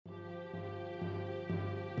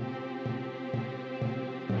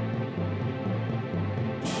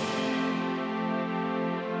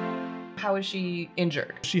How is she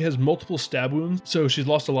injured? She has multiple stab wounds, so she's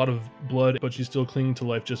lost a lot of blood, but she's still clinging to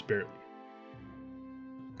life just barely.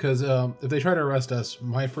 Because if they try to arrest us,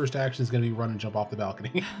 my first action is going to be run and jump off the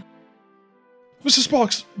balcony. Mr.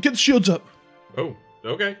 Sparks, get the shields up! Oh,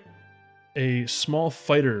 okay. A small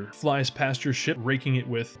fighter flies past your ship, raking it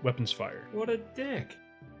with weapons fire. What a dick.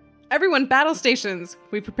 Everyone, battle stations.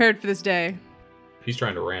 We prepared for this day. He's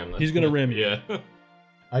trying to ram this. He's gonna ram you. Yeah.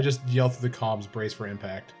 I just yell through the comms, brace for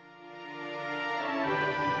impact.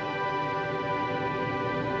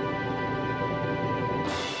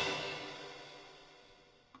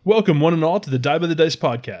 Welcome, one and all, to the Die by the Dice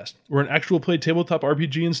podcast. We're an actual play tabletop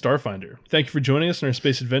RPG in Starfinder. Thank you for joining us in our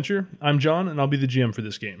space adventure. I'm John, and I'll be the GM for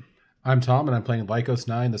this game. I'm Tom, and I'm playing Lycos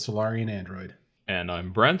 9, the Solarian android. And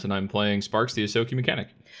I'm Brent, and I'm playing Sparks, the Ahsoka mechanic.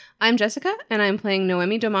 I'm Jessica, and I'm playing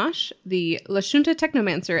Noemi Domash, the Lashunta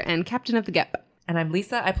Technomancer and Captain of the Gep. And I'm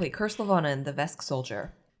Lisa. I play Curse Lavonin, the Vesk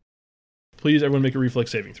soldier. Please, everyone, make a reflex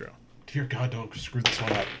saving throw. Dear God, don't screw this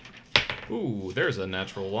one up. Ooh, there's a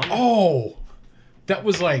natural one. Oh! That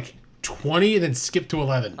was like 20 and then skipped to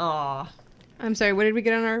 11. Aw. I'm sorry, what did we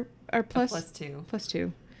get on our plus? +2.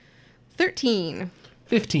 +2. 13.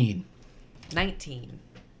 15. 19.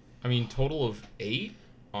 I mean, total of 8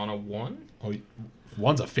 on a 1? Oh,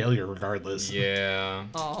 one's a failure regardless. Yeah.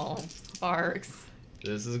 Oh, Sparks.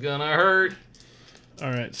 This is gonna hurt.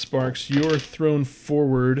 All right, Sparks, you're thrown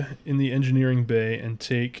forward in the engineering bay and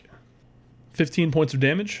take 15 points of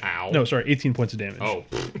damage. Ow. No, sorry, 18 points of damage. Oh.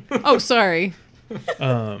 Oh, sorry.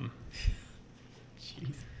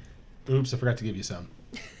 Oops, I forgot to give you some.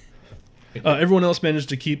 Everyone else managed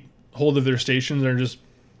to keep hold of their stations and are just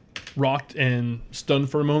rocked and stunned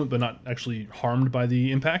for a moment, but not actually harmed by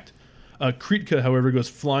the impact. Kritka, however, goes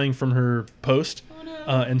flying from her post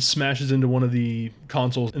and smashes into one of the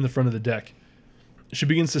consoles in the front of the deck. She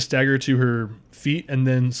begins to stagger to her feet and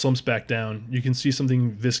then slumps back down. You can see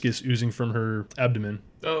something viscous oozing from her abdomen.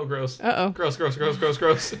 Oh, gross. Uh-oh. Gross, gross, gross, gross,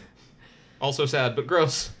 gross. Also sad, but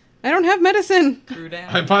gross. I don't have medicine. Drew down.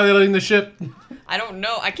 I'm piloting the ship. I don't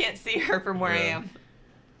know. I can't see her from where I Yeah. am.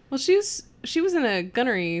 Well, she was in a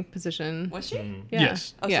gunnery position. Was she? Yeah.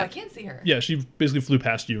 Yes. Oh, yeah. so I can't see her. Yeah, she basically flew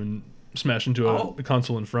past you and smashed into a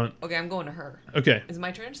console in front. Okay, I'm going to her. Okay. Is it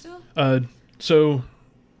my turn still? So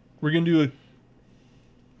we're going to do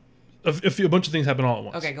a bunch of things happen all at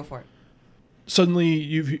once. Okay, go for it. Suddenly,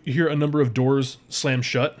 you hear a number of doors slam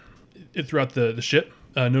shut throughout the ship,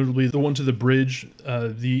 notably the one to the bridge,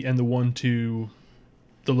 and the one to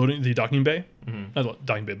the docking bay. Not the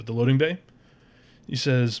docking bay, but the loading bay. He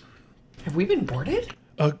says, Have we been boarded?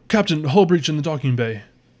 "Captain, hull breach in the docking bay.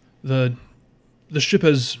 The ship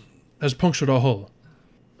has punctured our hull.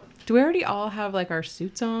 Do we already all have, like, our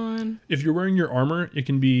suits on? If you're wearing your armor, it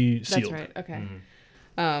can be sealed." That's right. Okay.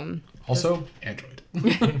 Also, android.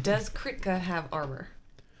 Does Kritka have armor?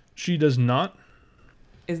 She does not.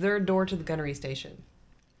 Is there a door to the gunnery station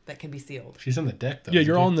that can be sealed? She's on the deck, though. Yeah,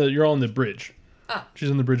 you're on the bridge. Ah. She's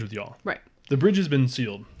on the bridge with y'all. Right. The bridge has been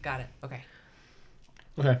sealed. Got it. Okay.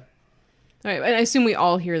 Okay. All right, and I assume we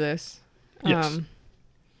all hear this. Yes.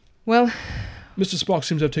 Well, Mr. Spock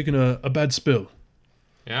seems to have taken a bad spill.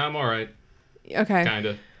 Yeah, I'm alright. okay.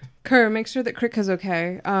 Kinda. Kerr, make sure that Kritka's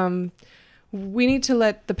okay. We need to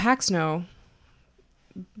let the PAX know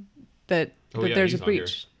that Oh, yeah, there's a he's on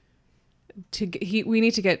breach. We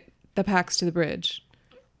need to get the PAX to the bridge.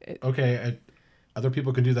 Okay, other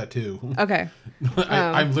people can do that too. Okay.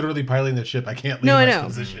 I'm literally piloting the ship. I can't leave No, I my know.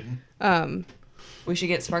 position. We should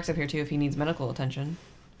get Sparks up here too if he needs medical attention.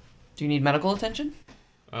 Do you need medical attention?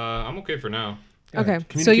 I'm okay for now. Okay, so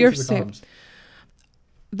Communicate you're through the safe. comms.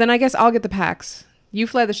 Then I guess I'll get the PAX. You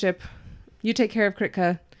fly the ship. You take care of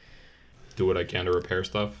Kritka, Do what I can to repair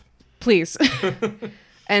stuff. please.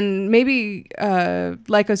 And maybe,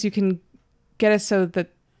 Lycos, you can get us so that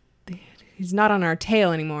he's not on our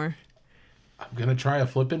tail anymore. I'm gonna try a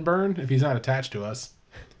flip and burn if he's not attached to us.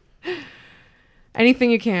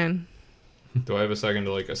 Anything you can. Do I have a second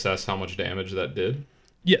to assess how much damage that did?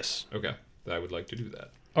 Yes. Okay, I would like to do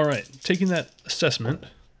that. All right. Taking that assessment.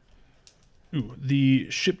 Ooh, the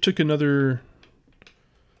ship took another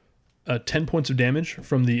 10 points of damage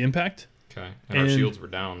from the impact. Okay, and our And- shields were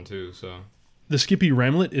down too, so The Skippy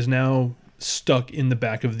Ramlet is now stuck in the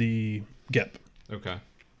back of the Gep. okay.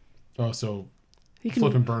 Oh, so You can,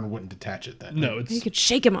 flip and burn wouldn't detach it then. No, you it's could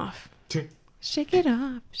shake him off. Shake it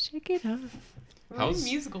off. Shake it off. How's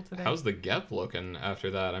musical today? How's the Gep looking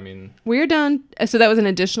after that? I mean, We're down. So that was an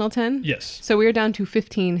additional 10? yes. So we're down to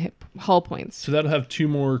 15 hull points. So that'll have 2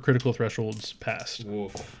 more critical thresholds passed.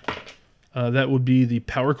 woof. That would be the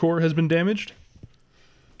power core has been damaged.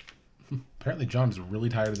 Apparently, John is really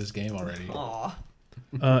tired of this game already. Aw.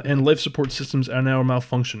 And life support systems are now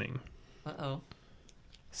malfunctioning. Uh-oh.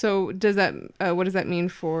 So does that? What does that mean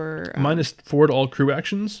for? Minus 4 to all crew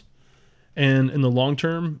actions. And in the long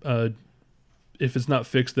term, if it's not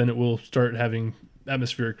fixed, then it will start having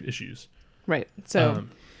atmospheric issues. Right. So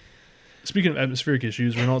Speaking of atmospheric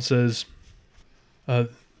issues, Renault says, I've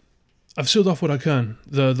sealed off what I can.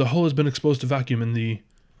 The hull has been exposed to vacuum and the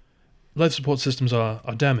life support systems are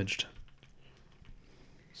damaged.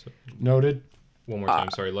 Noted. One more time,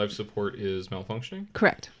 sorry. Life support is malfunctioning,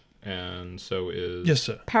 correct. and so is... Yes,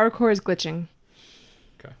 sir. Power core is glitching.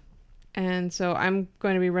 Okay. And so I'm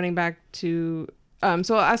going to be running back to.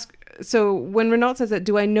 So I'll ask. So when Renault says that,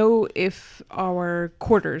 do I know if our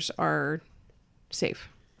quarters are safe?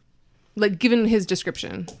 Like, given his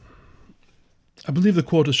description. I believe the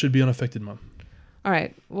quarters should be unaffected, Mom. All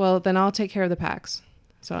right. Well, then I'll take care of the packs.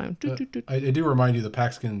 So I'm. I do remind you the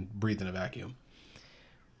packs can breathe in a vacuum.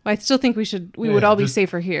 I still think we should. We Yeah, would all be just-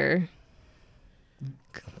 safer here.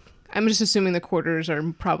 I'm just assuming the quarters are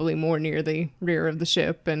probably more near the rear of the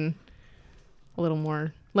ship and a little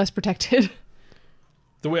more less protected.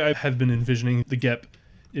 The way I have been envisioning the GEP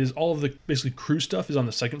is all of the basically crew stuff is on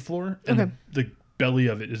the second floor, and Okay. the belly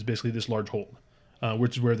of it is basically this large hole,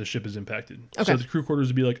 which is where the ship is impacted. Okay. So the crew quarters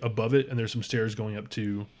would be like above it, and there's some stairs going up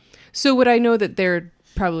to. So would I know that they're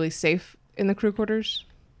probably safe in the crew quarters?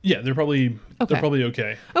 Yeah, they're probably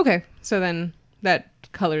okay. Okay, so then that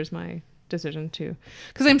colors my decision too,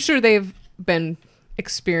 because I'm sure they've been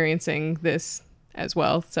experiencing this as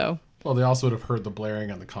well. So Well, they also would have heard the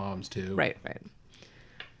blaring on the comms too. right.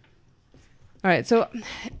 All right. So,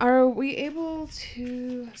 are we able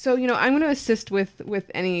to? So I'm going to assist with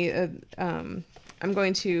any. I'm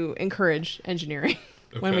going to encourage engineering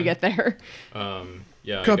when we Okay. get there.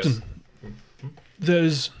 Yeah, Captain,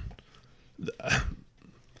 there's.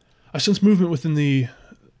 I sense movement within the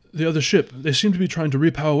other ship. They seem to be trying to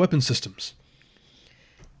repower weapon systems.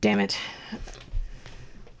 Damn it!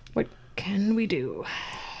 What can we do?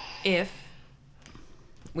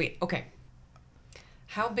 Wait, okay.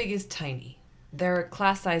 How big is tiny? Their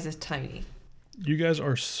class size is tiny. You guys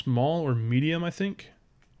are small or medium, I think.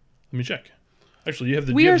 Let me check. Actually, you have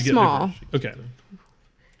the. We you have are to get small. bigger. Okay.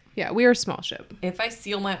 Yeah, we are a small ship. If I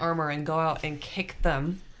seal my armor and go out and kick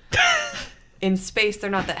them in space, they're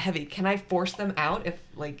not that heavy. Can I force them out if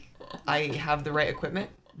I have the right equipment?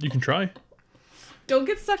 You can try. Don't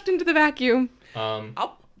get sucked into the vacuum.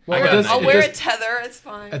 I'll Well, got an I'll idea. wear a tether. It's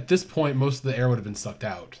fine. At this point, most of the air would have been sucked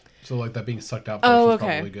out. So like that being sucked out Oh, portion is okay.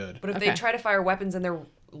 probably good. But if Okay. they try to fire weapons and they're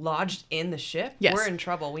lodged in the ship, Yes. we're in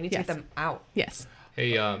trouble. We need to Yes. get them out. Yes.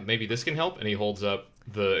 Hey, maybe this can help. And he holds up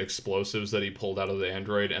the explosives that he pulled out of the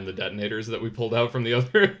android and the detonators that we pulled out from the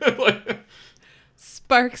other.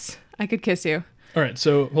 Sparks, I could kiss you. All right,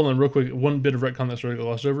 so hold on real quick. One bit of retcon that's already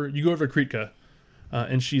glossed over. You go over to Kritka,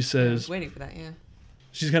 and she I was says, waiting for that, yeah.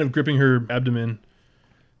 she's kind of gripping her abdomen.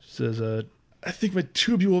 She says, I think my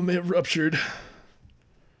tubule may have ruptured.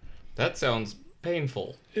 That sounds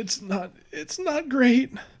painful. It's not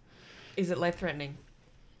great. Is it life-threatening?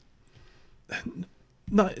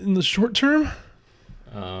 Not in the short term.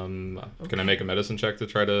 Can I make a medicine check to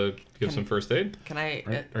try to give some first aid? Can I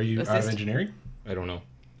Right? Are you out of assist? engineering? I don't know.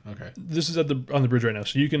 Okay. This is on the bridge right now,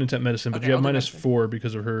 so you can attempt medicine, but Okay, you have I'll do minus medicine. 4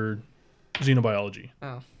 because of her xenobiology.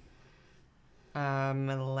 Oh.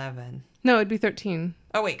 11. No, it'd be 13.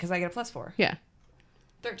 Oh, wait, because I get a +4. Yeah.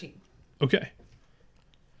 13. Okay.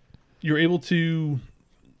 You're able to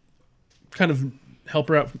kind of help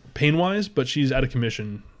her out pain-wise, but she's out of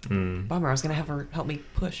commission. Bummer. I was going to have her help me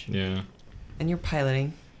push. Yeah. And you're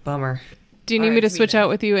piloting. Bummer. Do you need All me right, to sweet switch then. out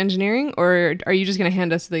with you engineering, or are you just going to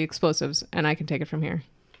hand us the explosives and I can take it from here?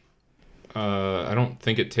 I don't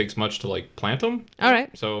think it takes much to plant them. All right.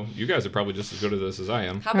 So you guys are probably just as good at this as I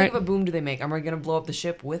am. How Right. big of a boom do they make? Are we going to blow up the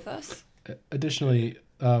ship with us? Additionally,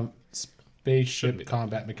 Shouldn't be spaceship that.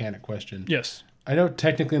 combat mechanic question. Yes. I know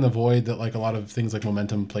technically in the void that a lot of things like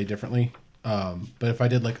momentum play differently. But if I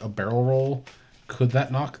did a barrel roll, could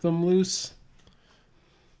that knock them loose?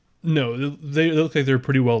 No, they look like they're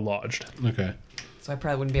pretty well lodged. Okay. So I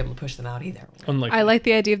probably wouldn't be able to push them out either. Unlike I like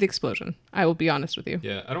the idea of the explosion. I will be honest with you.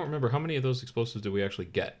 Yeah, I don't remember how many of those explosives did we actually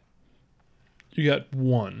get. you got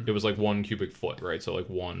 1. It was 1 cubic foot, right? So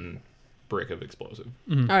 1 brick of explosive.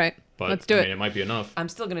 All right. But Let's do I it. mean, it might be enough. I'm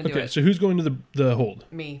still going to do Okay, it. so who's going to the hold?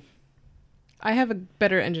 Me. I have a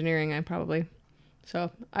better engineering, I probably.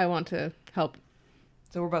 So I want to help.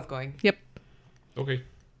 So we're both going. Yep. Okay.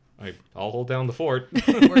 I'll hold down the fort.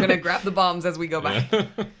 We're going to grab the bombs as we go by.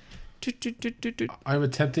 I'm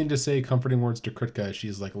attempting to say comforting words to Kritka as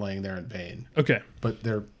she's laying there in pain. Okay. But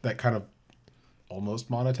they're that kind of almost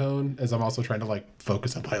monotone as I'm also trying to like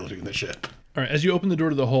focus on piloting the ship. All right, as you open the door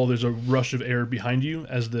to the hull, there's a rush of air behind you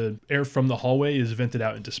as the air from the hallway is vented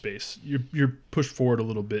out into space. You're pushed forward a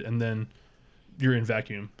little bit, and then you're in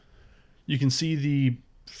vacuum. You can see the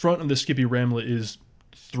front of the Skippy Ramlet is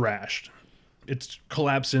thrashed. It's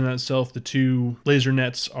collapsed in on itself. The 2 laser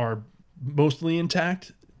nets are mostly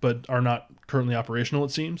intact, but are not currently operational,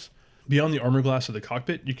 it seems. Beyond the armor glass of the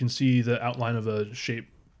cockpit, you can see the outline of a shape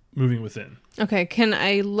moving within. Okay, can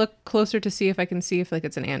I look closer to see if I can see if like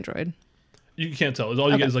it's an android? You can't tell.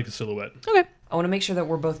 All you get is like a silhouette. Okay. I want to make sure that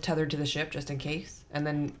we're both tethered to the ship just in case, and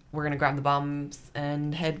then we're gonna grab the bombs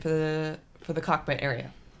and head for the cockpit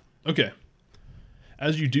area. Okay.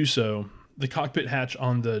 As you do so, the cockpit hatch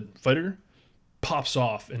on the fighter pops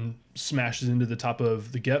off and smashes into the top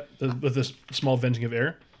of the gap with this small venting of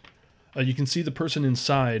air. You can see the person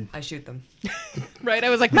inside. I shoot them. Right, I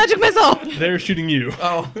was like, magic missile! They're shooting you.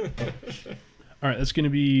 Oh. All right, that's going to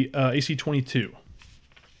be AC 22.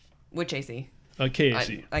 Which AC?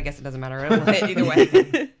 KAC. I guess it doesn't matter. It'll hit either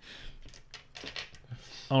way.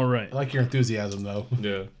 All right. I like your enthusiasm though.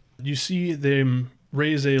 Yeah. You see them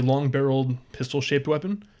raise a long-barreled pistol-shaped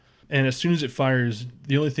weapon, and as soon as it fires,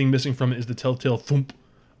 the only thing missing from it is the telltale thump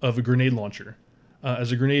of a grenade launcher.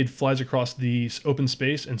 As a grenade flies across the open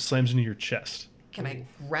space and slams into your chest. Can I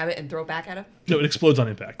grab it and throw it back at him? No, it explodes on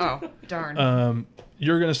impact. Oh, darn.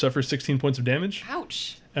 You're going to suffer 16 points of damage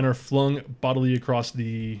Ouch. and are flung bodily across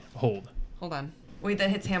the hold. Hold on. Wait, that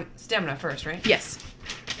hits stamina first, right? Yes.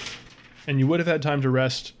 And you would have had time to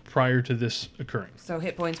rest prior to this occurring. So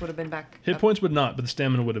hit points would have been back. Hit points would not, but the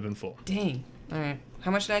stamina would have been full. Dang. All right.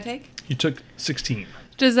 How much did I take? You took 16.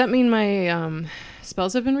 Does that mean my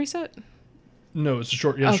spells have been reset? No, it's a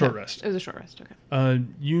short rest. It was a short rest, okay.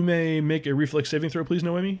 You may make a reflex saving throw, please,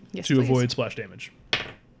 Noemi, Yes, to please. avoid splash damage.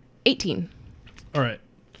 18. All right.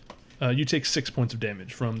 You take 6 points of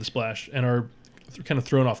damage from the splash and are kind of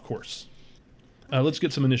thrown off course. Let's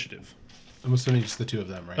get some initiative. I'm assuming just the 2 of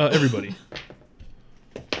them, right? Everybody.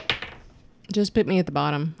 Just put me at the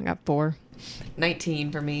bottom. I got 4.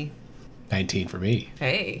 19 for me. 19 for me.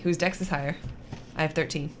 Hey, whose dex is higher? I have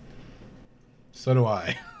 13. So do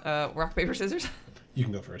I. Rock, paper, scissors? You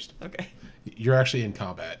can go first. Okay. You're actually in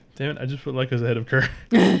combat. Damn it, I just put Leica's ahead of Kerr.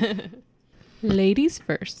 Ladies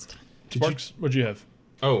first. Sparks, what'd you have?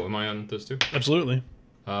 Oh, am I on this too? Absolutely.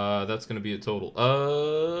 That's gonna be a total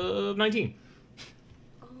of 19.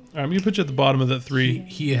 All right, I'm going to put you at the bottom of that 3.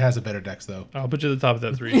 He has a better dex though. I'll put you at the top of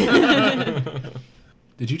that 3.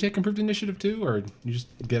 Did you take improved initiative too, or you just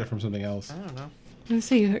get it from something else? I don't know. Let's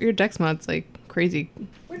see, your dex mod's like crazy.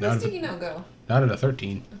 Where'd Not my a- sticky note go? Not at a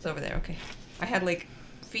 13. It's over there. Okay. I had like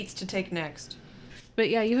feats to take next. But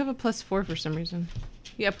yeah, you have a +4 for some reason.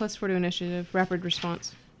 Yeah, +4 to initiative, rapid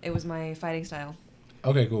response. It was my fighting style.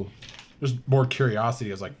 Okay, cool. There's more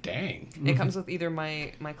curiosity. I was like, dang. It comes with either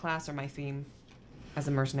my class or my theme as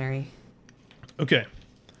a mercenary. Okay.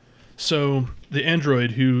 So the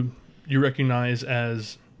android who you recognize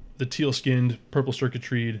as the teal-skinned,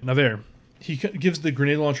 purple-circuitried Navarre, he gives the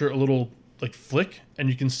grenade launcher a little like flick, and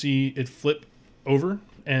you can see it flip over,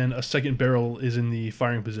 and a second barrel is in the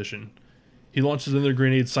firing position. He launches another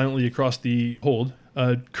grenade silently across the hold.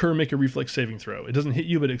 Kerr, make a reflex saving throw. It doesn't hit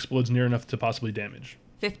you, but it explodes near enough to possibly damage.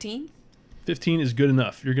 15? 15 is good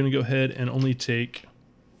enough. You're going to go ahead and only take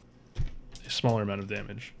a smaller amount of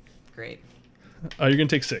damage. Great. You're going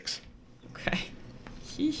to take 6. Okay.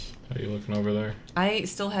 Sheesh. How are you looking over there? I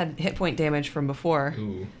still had hit point damage from before,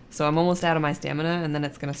 Ooh. so I'm almost out of my stamina, and then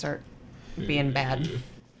it's gonna start being bad.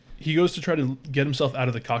 He goes to try to get himself out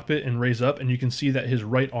of the cockpit and raise up, and you can see that his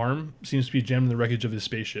right arm seems to be jammed in the wreckage of his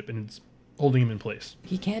spaceship, and it's holding him in place.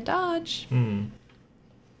 He can't dodge. Hmm.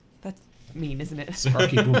 That's mean, isn't it?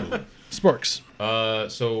 Sparky boom boom. Sparks,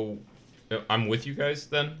 So I'm with you guys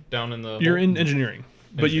then down in the. you're in engineering,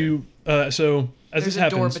 but you so as There's this a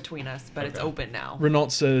door happens, between us, but it's Okay. open now. Renault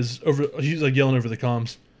says he's like yelling over the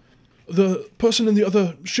comms. The person in the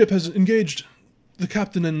other ship has engaged the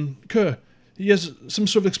captain and Kerr. He has some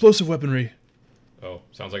sort of explosive weaponry. Oh,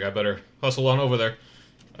 sounds like I better hustle on over there.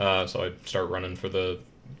 So I start running for the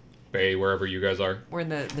bay wherever you guys are. We're in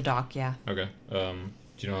the dock, yeah. Okay. Do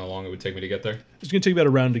you know how long it would take me to get there? It's going to take about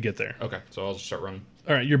a round to get there. Okay, so I'll just start running.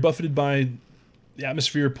 All right, you're buffeted by the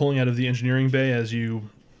atmosphere pulling out of the engineering bay as you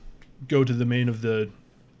go to the main of the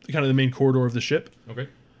kind of the main corridor of the ship. Okay.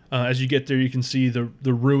 As you get there, you can see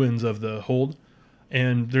the ruins of the hold,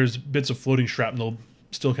 and there's bits of floating shrapnel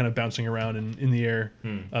still kind of bouncing around in the air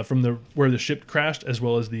from where the ship crashed, as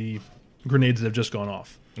well as the grenades that have just gone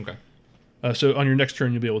off. Okay. So on your next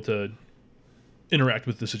turn, you'll be able to interact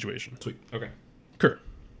with the situation. Sweet. Okay. Kerr.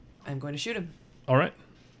 I'm going to shoot him. All right.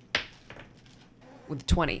 with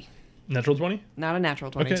 20. Natural 20? Not a natural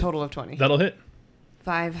 20. Okay. Total of 20. That'll hit.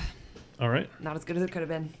 5. All right. Not as good as it could have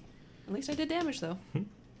been. At least I did damage, though. All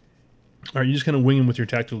right, you just kind of wing him with your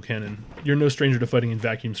tactical cannon. You're no stranger to fighting in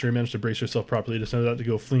vacuum, so you managed to brace yourself properly to send it out to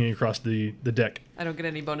go flinging across the deck. I don't get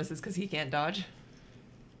any bonuses because he can't dodge.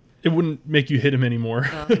 It wouldn't make you hit him anymore.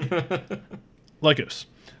 Lycos.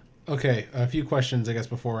 Okay, a few questions, I guess,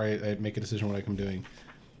 before I make a decision what I'm doing.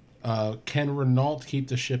 Can Renault keep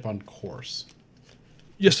the ship on course?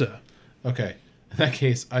 Yes, sir. Okay. In that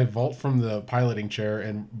case, I vault from the piloting chair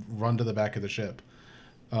and run to the back of the ship.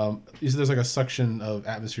 You see there's like a suction of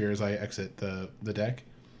atmosphere as I exit the deck.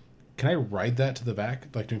 Can I ride that to the back,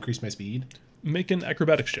 like to increase my speed? Make an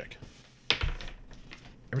acrobatics check.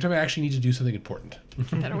 Every time I actually need to do something important.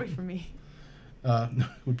 Get that away from me. It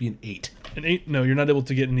would be an 8. An 8? No, you're not able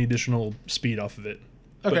to get any additional speed off of it.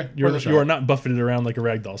 Okay, But you're, worth a you are shot. not buffeted around like a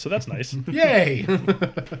ragdoll, so that's nice. Yay!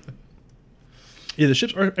 Yeah, the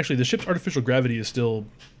ship's artificial gravity is still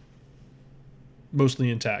mostly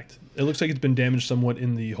intact. It looks like it's been damaged somewhat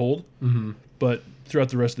in the hold, but throughout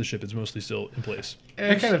the rest of the ship, it's mostly still in place.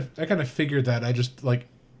 I kind of figured that. I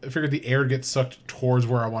figured the air gets sucked towards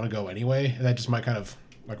where I want to go anyway, and that just might kind of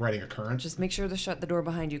like riding a current. Just make sure to shut the door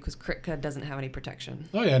behind you because Kritka doesn't have any protection.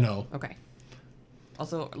 Oh yeah, no. Okay.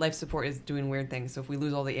 Also, life support is doing weird things, so if we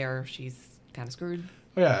lose all the air, she's kind of screwed.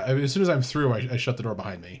 Oh yeah. I mean, as soon as I'm through, I shut the door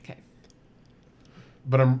behind me. Okay.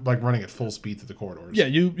 But I'm like running at full speed through the corridors. Yeah,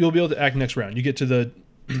 you'll be able to act next round. You get to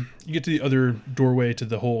the other doorway to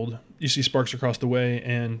the hold. You see Sparks across the way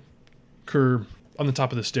and Kerr on the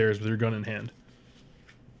top of the stairs with her gun in hand.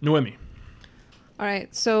 Noemi. All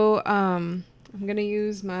right, so I'm gonna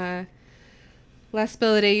use my last spell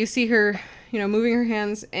of the day. You see her, moving her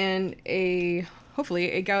hands, and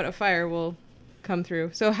hopefully a gout of fire will come through.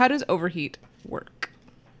 So how does overheat work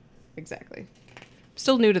exactly?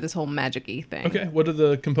 Still new to this whole magic-y thing. Okay, what are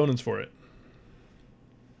the components for it?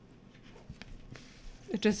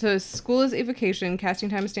 It just says school is evocation, casting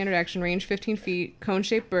time is standard action, range 15 feet,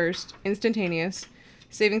 cone-shaped burst, instantaneous,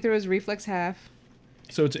 saving throw is reflex half.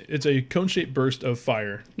 So it's a cone-shaped burst of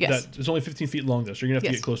fire. Yes. It's only 15 feet long, though, so you're going to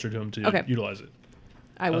have to Yes. get closer to him to Okay. utilize it.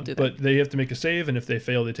 I will do that. But they have to make a save, and if they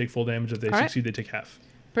fail, they take full damage. If they All right. succeed, they take half.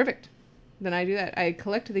 Perfect. Then I do that. I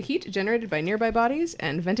collect the heat generated by nearby bodies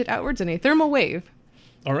and vent it outwards in a thermal wave.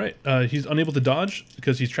 All right. He's unable to dodge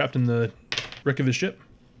because he's trapped in the wreck of his ship.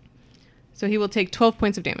 So he will take 12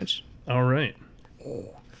 points of damage. All right.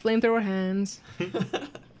 Flamethrower hands.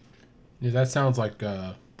 Yeah, that sounds like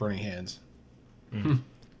burning hands.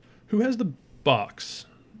 Who has the box?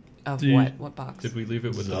 Of Do you- what? What box? Did we leave it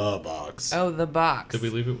with the? The box. Oh, the box. Did we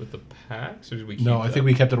leave it with the packs, or did we? Keep No, I think them?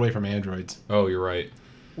 we kept it away from androids. Oh, you're right.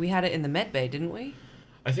 We had it in the med bay, didn't we?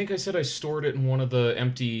 I think I said I stored it in one of the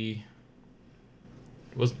empty.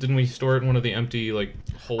 Didn't we store it in one of the empty like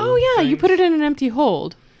hold? Oh, yeah. You things? put it in an empty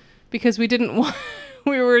hold because we didn't want.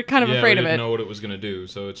 We were kind of Yeah, afraid we of didn't it. know what it was gonna do,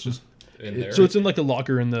 so it's just in there. So it's in like a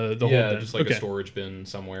locker in the hold. yeah, then. just like Okay. a storage bin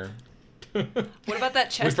somewhere. What about that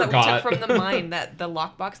chest that we forgot. took from the mine? The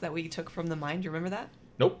lockbox that we took from the mine. Do you remember that?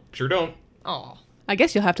 Nope, sure don't. Oh. I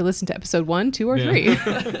guess you'll have to listen to episode 1, 2, or Yeah.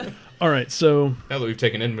 3. All right. So Now that we've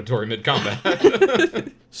taken inventory mid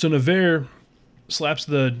combat. So Navarre slaps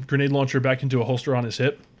the grenade launcher back into a holster on his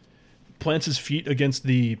hip, plants his feet against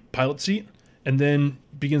the pilot seat, and then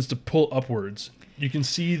begins to pull upwards. You can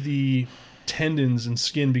see the tendons and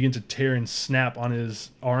skin begin to tear and snap on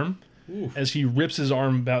his arm as he rips his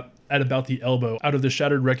arm at about the elbow out of the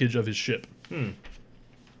shattered wreckage of his ship.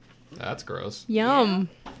 That's gross. Yum.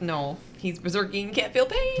 No, he's berserking, can't feel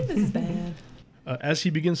pain. This is bad. As he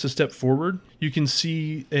begins to step forward, you can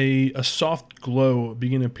see a soft glow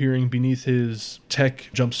begin appearing beneath his tech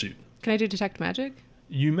jumpsuit. Can I do detect magic?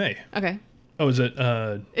 You may. Okay. Oh, is it?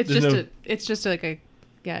 It's just like a,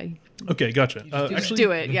 yeah. Okay, gotcha. Just Actually,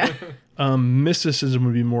 do it, yeah. mysticism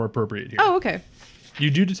would be more appropriate here. Oh, okay. You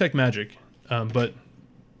do detect magic, but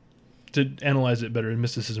to analyze it better,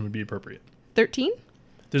 mysticism would be appropriate. 13?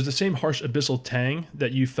 There's the same harsh abyssal tang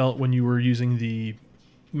that you felt when you were using the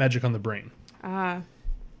magic on the brain. Ah.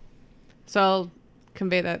 So I'll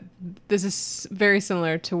convey that this is very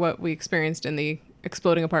similar to what we experienced in the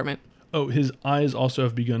exploding apartment. Oh, his eyes also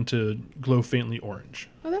have begun to glow faintly orange.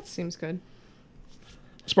 Oh, that seems good.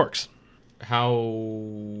 Sparks.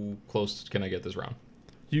 How close can I get this round?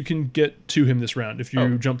 You can get to him this round if you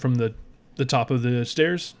Oh. jump from the top of the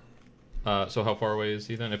stairs. So how far away is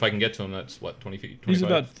he then? If I can get to him, that's what, 20 feet? 25? He's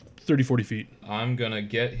about 30, 40 feet. I'm going to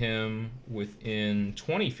get him within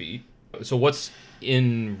 20 feet. So what's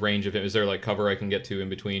in range of him? Is there like cover I can get to in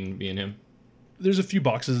between me and him? There's a few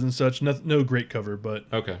boxes and such. No great cover, but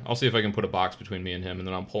Okay, I'll see if I can put a box between me and him, and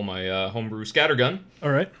then I'll pull my homebrew scattergun all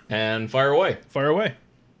right. and fire away. Fire away.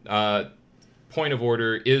 Point of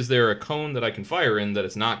order: is there a cone that I can fire in that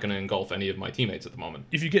is not going to engulf any of my teammates at the moment?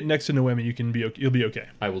 If you get next to Noemi, you'll be okay.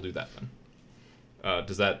 I will do that then.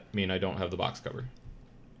 Does that mean I don't have the box cover?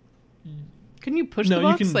 Can you push No, the you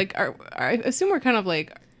box? can- Like, I assume we're kind of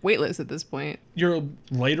like weightless at this point. You're a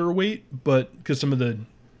lighter weight, but because some of the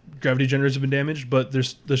gravity generators have been damaged, but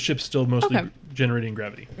the ship's still mostly Okay. generating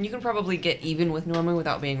gravity. You can probably get even with Norma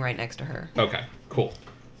without being right next to her. Okay, cool.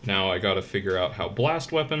 Now I got to figure out how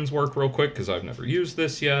blast weapons work real quick because I've never used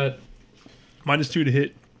this yet. -2 to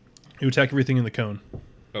hit. You attack everything in the cone.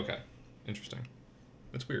 Okay, interesting.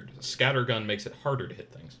 That's weird. A scatter gun makes it harder to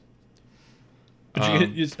hit things. But you can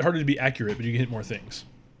hit, it's harder to be accurate, but you can hit more things.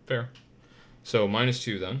 Fair. So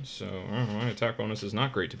 -2 then. So my attack bonus is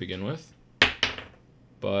not great to begin with.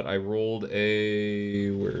 But I rolled a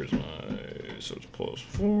where's my so it's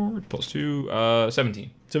 +4 +2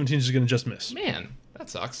 17. 17 is going to just miss. Man, that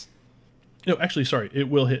sucks. No, actually, sorry. It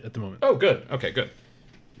will hit at the moment. Oh, good. Okay, good.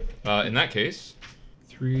 In that case,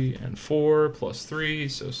 3 and 4 +3,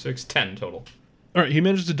 so 6, 10 total. All right, he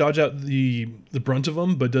manages to dodge out the brunt of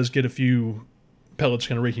them, but does get a few pellets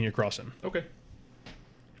kind of raking across him. Okay.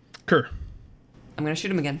 Kerr. I'm gonna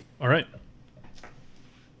shoot him again, All right.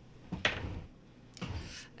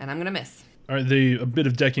 and I'm gonna miss. All right, a bit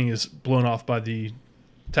of decking is blown off by the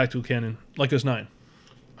tactical cannon. Lycos 9.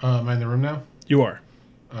 Am I in the room now? You are.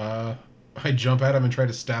 I jump at him and try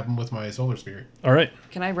to stab him with my solar spear. All right.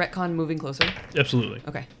 Can I retcon moving closer? Absolutely.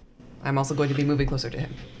 Okay. I'm also going to be moving closer to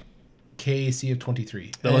him. KAC of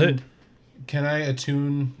 23. That'll And hit. Can I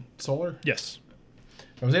attune solar? Yes.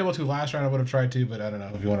 If I was able to last round, I would have tried to, but I don't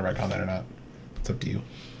know if you want to retcon that or not. It's up to you.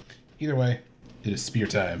 Either way, it is spear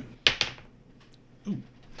time. Ooh.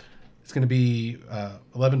 It's going to be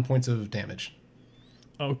 11 points of damage.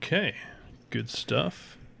 Okay. Good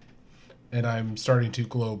stuff. And I'm starting to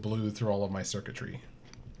glow blue through all of my circuitry.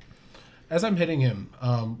 As I'm hitting him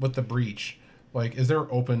with the breach, like, is there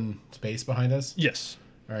open space behind us? Yes.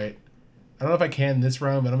 All right. I don't know if I can this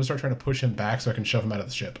round, but I'm going to start trying to push him back so I can shove him out of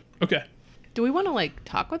the ship. Okay. Do we want to like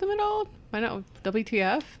talk with him at all? Find out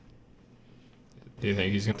WTF? Do you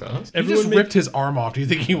think he's going to tell us? He just ripped his arm off. Do you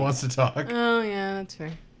think he wants to talk? Oh yeah, that's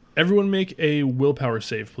fair. Everyone make a willpower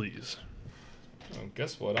save, please. Oh,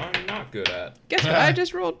 guess what I'm not good at? Guess what? I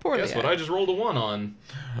just rolled poorly. Guess what I just rolled a 1 on?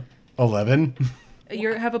 11.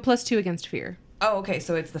 You have a +2 against fear. Oh, okay.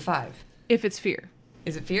 So it's the 5. If it's fear.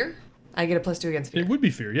 Is it fear? I get a +2 against fear. It would be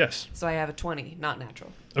fear, yes. So I have a 20, not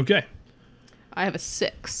natural. Okay. I have a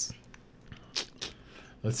 6.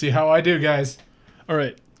 Let's see how I do, guys. All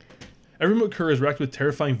right. Everyone but Kerr is racked with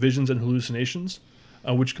terrifying visions and hallucinations,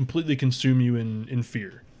 which completely consume you in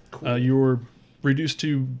fear. You're reduced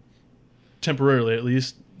to, temporarily at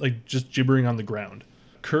least, like just gibbering on the ground.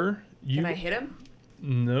 Kerr, you... Can I hit him?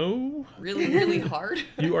 No. Really, really hard?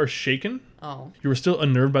 You are shaken. Oh. You are still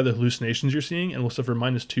unnerved by the hallucinations you're seeing and will suffer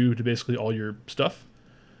 -2 to basically all your stuff.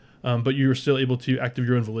 But you're still able to act of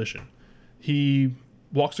your own volition. He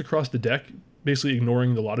walks across the deck, basically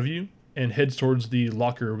ignoring the lot of you, and heads towards the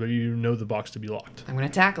locker where you know the box to be locked. I'm going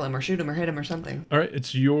to tackle him or shoot him or hit him or something. All right,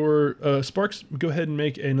 it's your... Sparks, go ahead and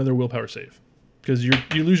make another willpower save. Because you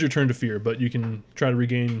lose your turn to fear, but you can try to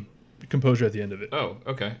regain composure at the end of it. Oh,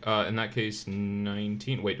 okay. In that case,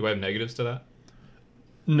 19. Wait, do I have negatives to that?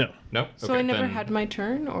 No. No? So Okay, I never then- had my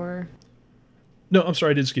turn, or No, I'm sorry,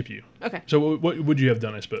 I did skip you. okay. So what would you have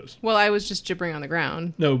done, I suppose? Well, I was just gibbering on the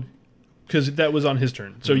ground. No, because that was on his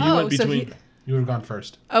turn. So you Oh, went so between... he- You would have gone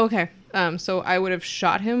first. Oh, okay. So I would have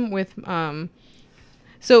shot him with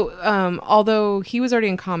So although he was already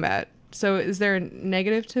in combat, so is there a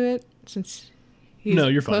negative to it since he's No,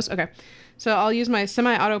 you're fine. close? Okay. So I'll use my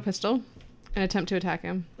semi-auto pistol and attempt to attack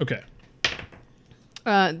him. Okay,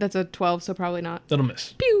 That's a 12, so probably not. that'll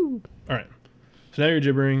miss. Pew! All right. So now you're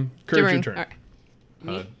gibbering. Kurt, it's your Gibbering. turn. All right.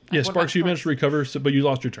 Me? Uh, Yeah, What about Sparks, you managed to recover, but you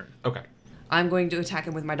lost your turn. Okay. I'm going to attack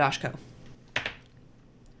him with my Dashko.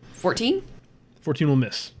 14? 14 will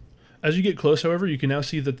miss. As you get close, however, you can now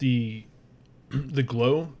see that the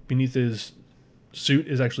glow beneath his suit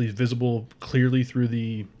is actually visible clearly through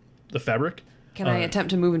the fabric. Can I attempt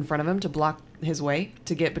to move in front of him to block his way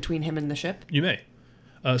to get between him and the ship? You may.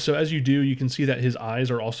 So as you do, you can see that his eyes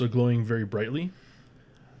are also glowing very brightly.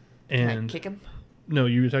 Can And I kick him? no,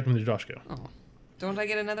 you attacked him with your Joshko. Oh. Don't I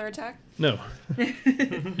get another attack? No.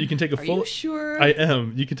 You can take a Are full... you sure? I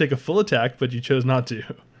am. You can take a full attack, but you chose not to.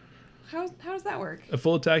 How does that work? A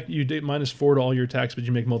full attack, you take -4 to all your attacks, but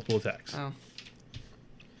you make multiple attacks. Oh.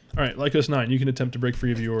 All right, Lycos 9, you can attempt to break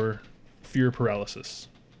free of your fear paralysis.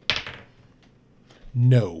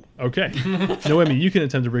 No. Okay. Noemi, you can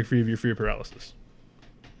attempt to break free of your fear paralysis.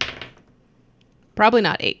 Probably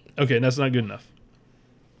not 8. Okay, that's not good enough.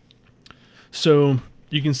 So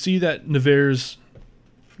you can see that Nevaire's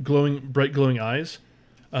bright glowing eyes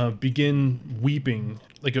begin weeping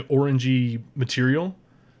like an orangey material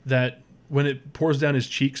that, when it pours down his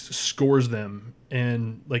cheeks, scores them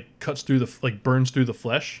and like cuts through burns through the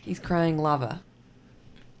flesh. He's crying lava.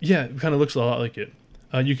 Yeah, it kind of looks a lot like it.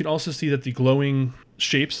 You can also see that the glowing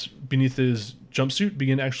shapes beneath his jumpsuit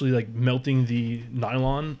begin actually like melting the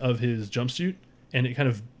nylon of his jumpsuit, and it kind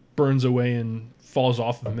of burns away and falls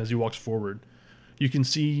off of him as he walks forward. You can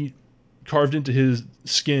see carved into his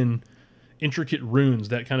skin intricate runes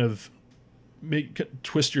that kind of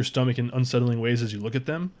twist your stomach in unsettling ways as you look at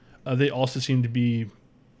them. They also seem to be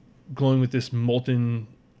glowing with this molten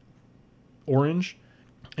orange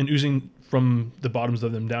and oozing from the bottoms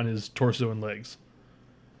of them down his torso and legs.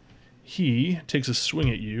 He takes a swing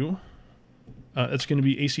at you. That's going to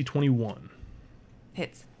be AC 21.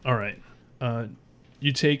 Hits. All right.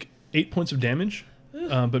 You take 8 points of damage,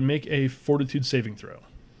 but make a fortitude saving throw.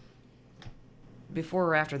 Before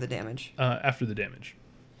or after the damage? After the damage.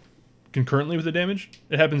 Concurrently with the damage,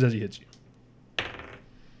 it happens as he hits you.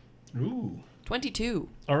 Ooh. 22.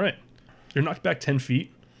 All right. You're knocked back 10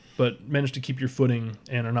 feet, but manage to keep your footing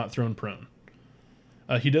and are not thrown prone.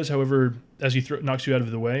 He does, however, as he knocks you out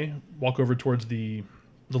of the way, walk over towards the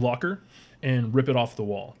locker and rip it off the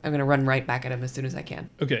wall. I'm going to run right back at him as soon as I can.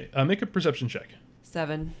 Okay, make a perception check.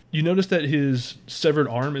 7. You notice that his severed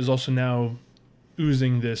arm is also now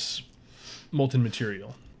oozing this molten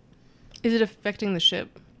material. Is it affecting the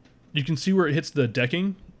ship? You can see where it hits the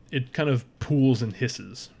decking. It kind of pools and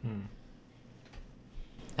hisses.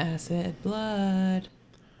 Acid blood.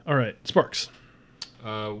 All right, Sparks.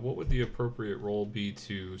 What would the appropriate roll be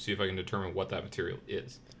to see if I can determine what that material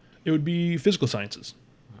is? It would be physical sciences.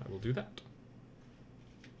 I will do that,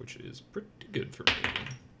 which is pretty good for me.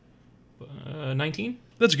 19?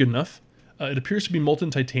 That's good enough. It appears to be molten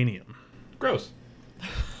titanium. Gross.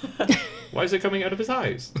 Why is it coming out of his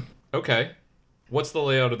eyes? Okay. What's the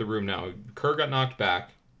layout of the room now? Kerr got knocked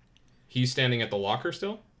back. He's standing at the locker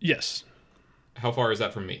still? Yes, How far is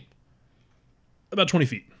that from me? about 20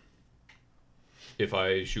 feet. If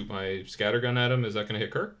I shoot my scattergun at him, is that going to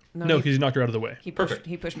hit Kerr? No, because he knocked her out of the way. Perfect.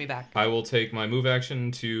 He pushed me back. I will take my move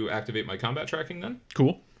action to activate my combat tracking then,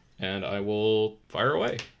 Cool. and I will fire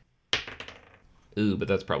away. Ooh, but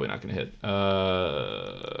that's probably not going to hit.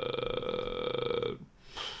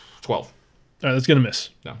 12. All right, that's going to miss.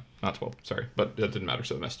 No, not 12. Sorry, but that didn't matter,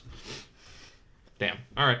 so it missed. Damn.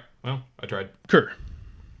 All right. Well, I tried. Kerr,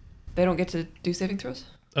 They don't get to do saving throws?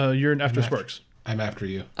 you're in after I'm after- Sparks. I'm after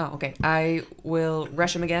you. Oh, okay. I will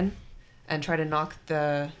rush him again and try to knock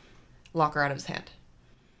the locker out of his hand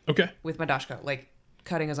Okay. with my dashka, like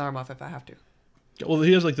cutting his arm off if I have to. Well,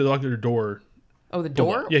 he has like the locker door. Oh, the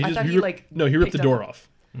door? Yeah, I thought he ripped the picked door up- off.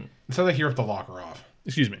 It sounds like he ripped the locker off.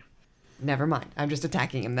 Excuse me. Never mind. I'm just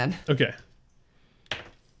attacking him then. Okay.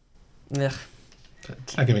 Ugh.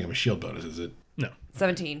 It's not giving him a shield bonus, is it? No.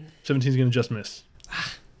 17. 17 is going to just miss.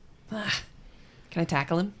 Can I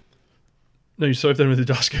tackle him? No, you swipe them with the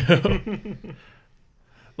Dosco.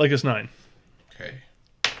 Like us 9. Okay.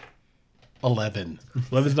 11.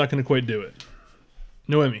 11's not going to quite do it.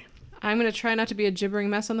 Noemi, I'm going to try not to be a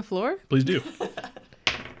gibbering mess on the floor. please do.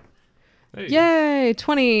 Hey. Yay,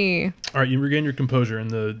 20. All right, you regain your composure and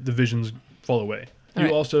the visions fall away. All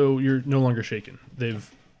right. You're no longer shaken. They've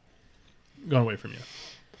gone away from you.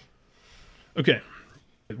 Okay.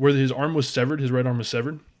 Where his arm was severed, his right arm was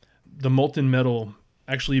severed, the molten metal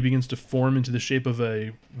actually begins to form into the shape of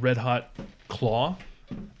a red-hot claw.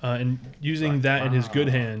 And using that in his good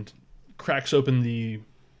hand, cracks open the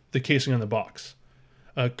casing on the box.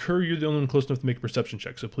 Kerr, you're the only one close enough to make a perception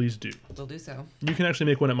check, so please do. We'll do so. You can actually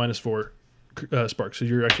make one at -4, Sparks, so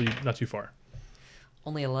you're actually not too far.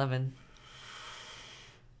 Only 11.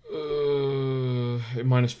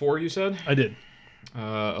 -4, you said? I did.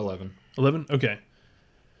 11. 11? Okay.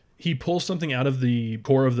 He pulls something out of the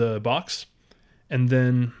core of the box, and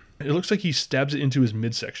then it looks like he stabs it into his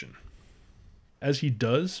midsection. As he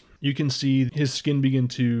does, you can see his skin begin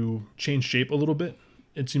to change shape a little bit.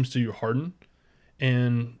 It seems to harden,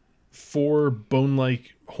 and 4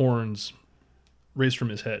 bone-like horns raise from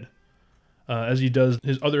his head. As he does,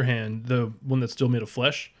 his other hand, the one that's still made of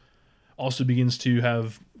flesh, also begins to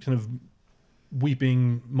have kind of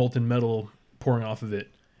weeping molten metal pouring off of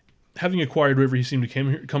it. Having acquired whatever he seemed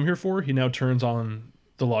to come here for, he now turns on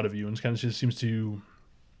the lot of you and kind of just seems to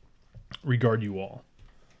regard you all.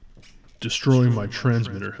 Destroying my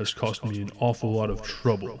transmitter has cost me an awful lot of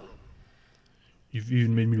trouble. You've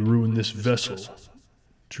even made me ruin this vessel.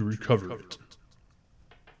 to recover it.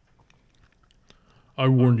 I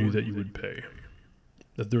warned you that you would pay,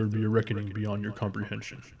 that there would be a reckoning beyond your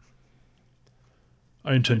comprehension.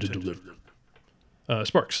 I intend to deliver.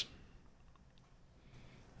 Sparks.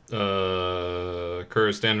 Kerr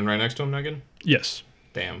is standing right next to him, Megan? Yes.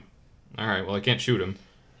 Damn. Alright, well, I can't shoot him.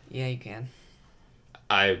 Yeah, you can.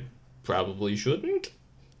 I probably shouldn't.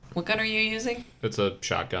 What gun are you using? It's a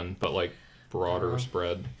shotgun, but, like, broader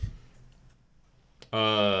spread.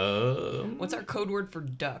 What's our code word for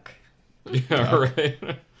duck? Yeah, right.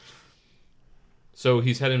 So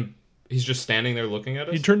he's just standing there looking at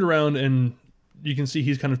us? He turned around and you can see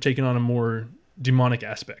he's kind of taken on a more demonic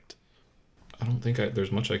aspect. I don't think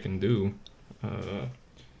there's much I can do.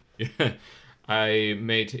 Yeah.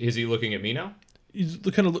 Is he looking at me now? He's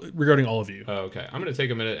kind of regarding all of you. Oh, okay. I'm going to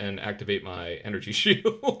take a minute and activate my energy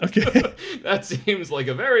shield. Okay. That seems like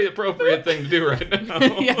a very appropriate thing to do right now.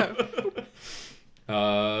 Yeah.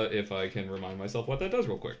 If I can remind myself what that does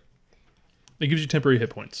real quick. It gives you temporary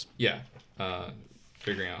hit points. Yeah.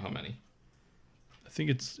 Figuring out how many. I think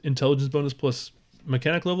it's intelligence bonus plus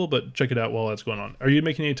mechanic level, but check it out while that's going on. Are you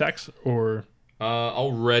making any attacks or?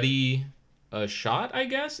 I'll ready a shot, I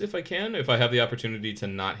guess, if I can, if I have the opportunity to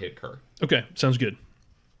not hit Kerr. Okay, sounds good.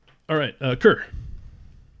 All right, Kerr.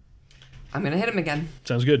 I'm gonna hit him again.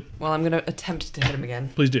 Sounds good. Well, I'm gonna attempt to hit him again.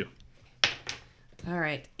 Please do. All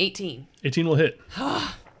right, 18. 18 will hit. All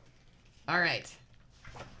right.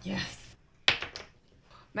 Yes.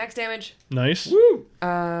 Max damage. Nice. Woo!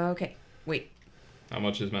 Okay. Wait. How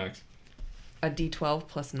much is max? A D12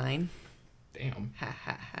 plus 9. Damn. Ha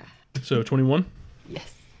ha ha. So 21.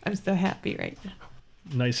 Yes. I'm so happy right now.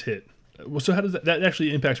 Nice hit. Well, so how does that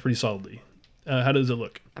actually impacts pretty solidly? How does it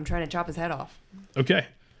look? I'm trying to chop his head off. Okay.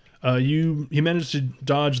 He managed to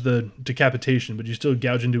dodge the decapitation, but you still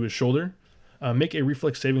gouge into his shoulder. Make a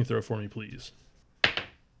reflex saving throw for me, please.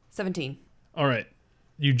 17. All right.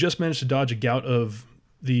 You just managed to dodge a gout of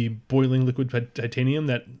the boiling liquid titanium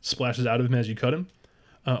that splashes out of him as you cut him.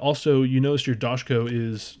 Also, you notice your Dashko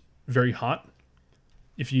is very hot.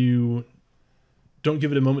 If you don't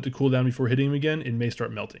give it a moment to cool down before hitting him again, it may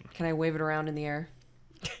start melting. Can I wave it around in the air?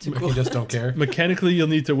 You just don't care. Mechanically, you'll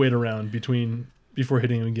need to wait around before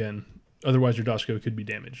hitting him again. Otherwise, your Dashko could be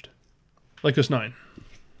damaged. Lycos 9.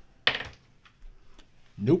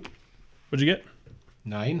 Nope. What'd you get?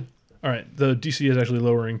 9. All right. The DC is actually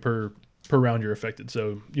lowering per round you're affected,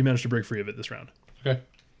 so you managed to break free of it this round. Okay.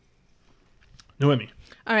 All Noemi.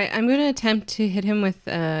 right, I'm going to attempt to hit him with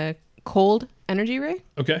a cold energy ray.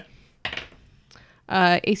 Okay.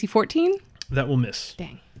 AC 14. That will miss.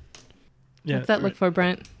 Dang. Yeah. What's that look for,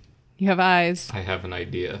 Brent? You have eyes. I have an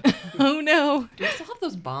idea. Oh, no. Do you still have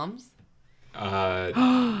those bombs?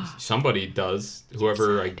 Somebody does.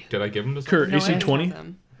 Whoever did I give him to Kurt, No, I AC didn't have 20?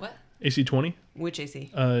 them. What? AC 20? Which AC?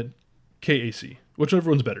 KAC. Whichever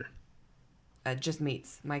one's better. Just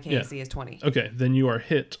meets. My Yeah. KAC is 20. Okay, then you are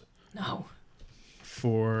hit No.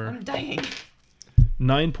 for I'm dying.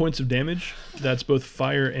 9 points of damage. That's both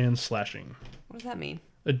fire and slashing. What does that mean?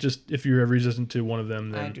 Just if you're resistant to one of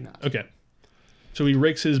them, then I do not. Okay. So he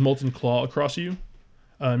rakes his molten claw across you.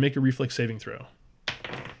 Make a reflex saving throw.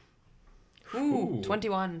 Ooh, Ooh.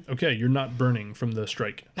 21. Okay, you're not burning from the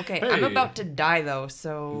strike. Okay, Hey. I'm about to die though,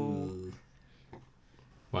 so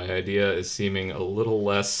My idea is seeming a little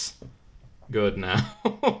less good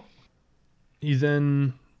now. He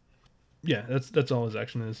then, yeah, that's all his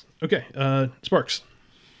action is. Okay, Sparks.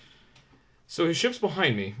 So his ship's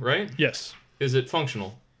behind me, right? Yes, Is it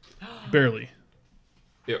functional? barely.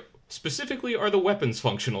 Yeah. Specifically, are the weapons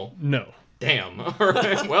functional? No. Damn. All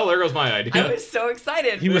right. Well, there goes my idea. I was so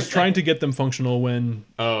excited. He was trying to get them functional when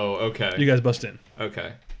Oh, okay. you guys bust in.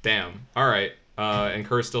 Okay. Damn. All right. And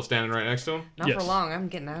Kerr's still standing right next to him? Not Yes. for long. I'm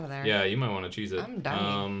getting out of there. Yeah, you might want to cheese it. I'm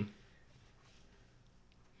dying.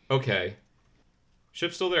 Okay.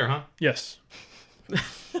 Ship's still there, huh? Yes.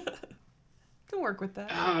 Don't work with that.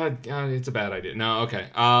 It's a bad idea. No, okay.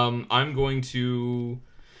 I'm going to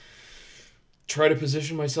try to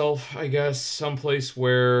position myself, I guess, someplace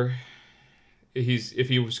where if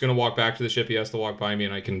he was going to walk back to the ship, he has to walk by me,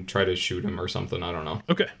 and I can try to shoot him or something. I don't know.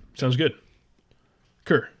 Okay, sounds good.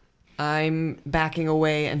 Kerr. I'm backing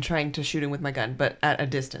away and trying to shoot him with my gun, but at a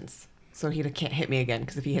distance. So he can't hit me again,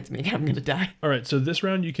 because if he hits me again, I'm going to die. All right, so this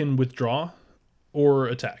round you can withdraw or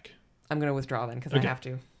attack. I'm going to withdraw then, because Okay. I have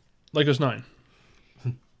to. Lycos 9.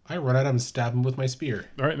 I run at him and stab him with my spear.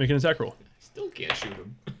 All right, make an attack roll. Still can't shoot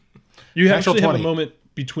him. You Natural actually have a 20. moment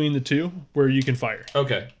between the two where you can fire.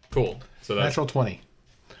 Okay, cool. So that's Natural 20.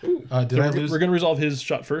 Did So I we're lose? going to resolve his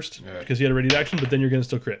shot first Yeah. because he had a ready to action, but then you're going to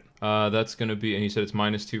still crit. That's going to be, and you said it's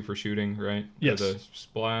 -2 for shooting, right? Yes. For the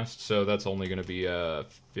blast, so that's only going to be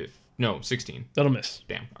 16. That'll miss.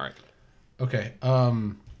 Damn. All right. Okay.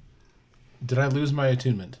 Did I lose my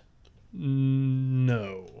attunement?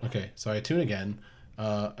 No. Okay, so I attune again,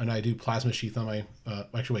 and I do plasma sheath on my.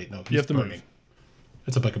 Actually, wait, no. He's You have to burning. move.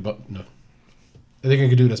 It's up like a no. I think I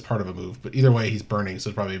could do it as part of a move, but either way, he's burning, so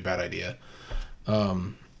it's probably a bad idea.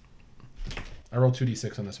 I rolled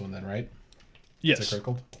 2d6 on this one, then, right? Is Yes. it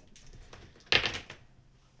critical?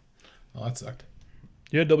 Oh, that sucked.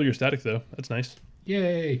 You had double your static, though. That's nice.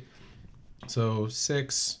 Yay! So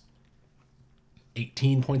 6,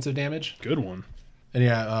 18 points of damage, Good one. and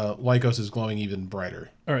yeah, Lycos is glowing even brighter.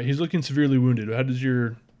 All right, he's looking severely wounded. What's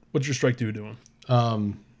your strike do to him?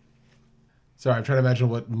 Sorry, I'm trying to imagine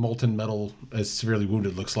what molten metal as severely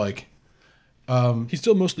wounded looks like. He's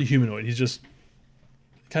still mostly humanoid. He's just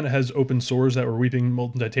kind of has open sores that were weeping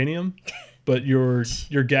molten titanium, but your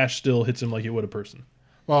gash still hits him like it would a person.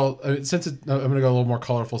 Well, since I'm going to go a little more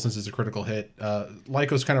colorful since it's a critical hit.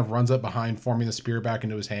 Lycos kind of runs up behind, forming the spear back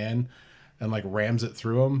into his hand, and like rams it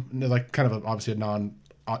through him. And like kind of obviously a non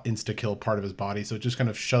insta kill part of his body, so it just kind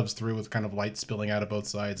of shoves through with kind of light spilling out of both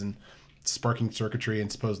sides and sparking circuitry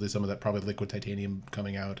and supposedly some of that probably liquid titanium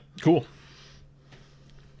coming out. Cool.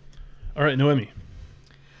 All right, Noemi.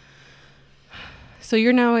 So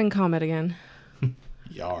you're now in combat again.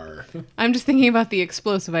 Yar. I'm just thinking about the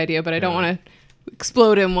explosive idea, but I don't want to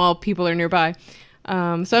explode him while people are nearby. So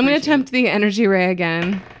I'm going to attempt the energy ray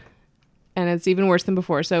again, and it's even worse than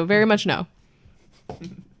before. So very much no. All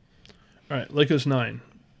right, Lycos 9.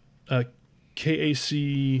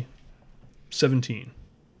 KAC 17.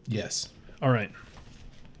 Yes. All right.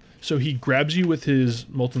 So he grabs you with his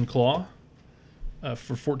molten claw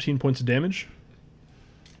for 14 points of damage.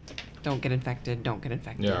 Don't get infected. Don't get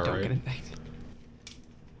infected. Yeah, don't right. get infected.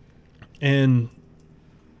 And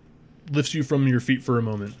lifts you from your feet for a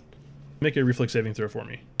moment. Make a reflex saving throw for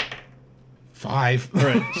me. 5. All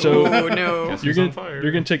right, so Oh no. Guess you're he's on gonna fire.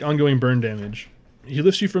 you're gonna take ongoing burn damage. He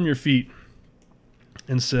lifts you from your feet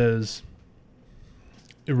and says,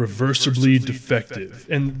 "Irreversibly defective."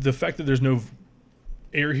 And the fact that there's no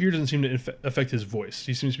air here doesn't seem to affect his voice.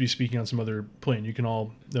 He seems to be speaking on some other plane. You can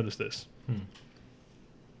all notice this.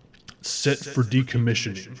 Set for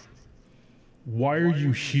decommissioning. Why are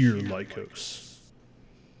you here, Lycos?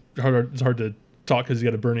 It's hard to talk because he's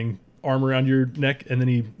got a burning arm around your neck, and then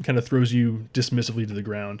he kind of throws you dismissively to the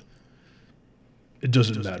ground. It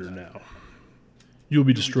doesn't matter now. You'll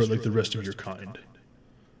be destroyed like the rest of your kind.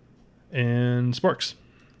 And Sparks.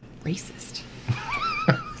 Racist.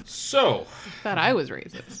 So, Thought I was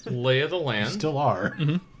racist. lay of the land. Still are.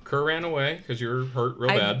 Kerr ran away because you're hurt real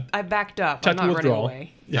bad. I backed up. Tactical I'm not withdrawal. running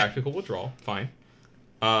away. Tactical withdrawal. Fine.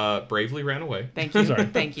 Bravely ran away. Thank you. Sorry.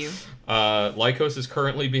 Thank you. Lycos is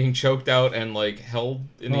currently being choked out and like held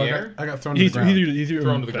in the air. I got thrown to He the ground. threw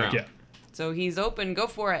Thrown him to the back, ground. So he's open. Go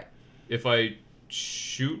for it. If I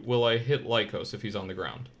shoot, will I hit Lycos if he's on the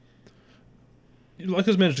ground? Yeah.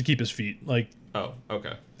 Lycos managed to keep his feet. Like, Oh,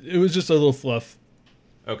 okay. it was just a little fluff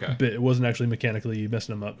Okay. bit. It wasn't actually mechanically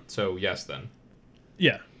messing him up. So, yes then.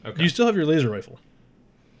 Yeah. Okay. You still have your laser rifle.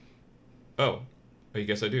 Oh, I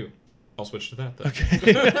guess I do. I'll switch to that then.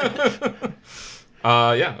 Okay.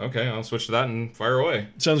 Yeah, okay. I'll switch to that and fire away.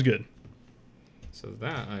 Sounds good. So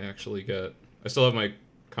that I actually get... I still have my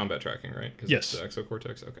combat tracking, right? 'Cause Yes. it's the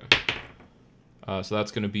exocortex? Okay. So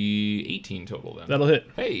that's going to be 18 total then. That'll hit.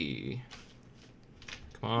 Hey.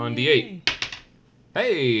 Come on, D8.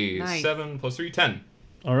 Hey, Nice. 7 plus 3, 10.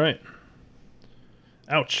 All right.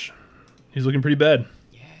 Ouch. He's looking pretty bad.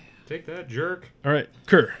 Take that, jerk. All right.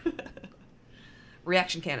 Kerr.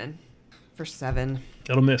 Reaction cannon for 7.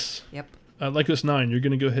 That'll miss. Yep. Lycos 9, you're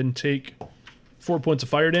going to go ahead and take 4 points of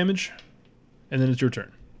fire damage, and then it's your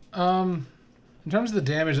turn. In terms of the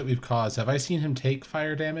damage that we've caused, have I seen him take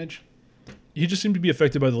fire damage? He just seemed to be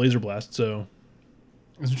affected by the laser blast, so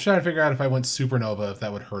I was trying to figure out if I went supernova, if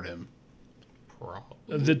that would hurt him.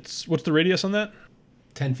 Probably. what's the radius on that?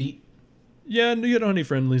 10 feet? Yeah, no, you don't have any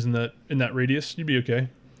friendlies in that radius. You'd be okay.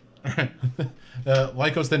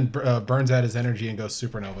 Lycos then burns out his energy and goes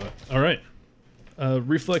supernova. All right.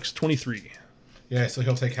 Reflex 23. Yeah, so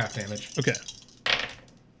he'll take half damage. Okay.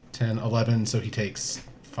 10, 11, so he takes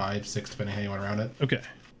 5, 6, depending how you want to round it. Okay.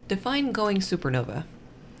 Define going supernova.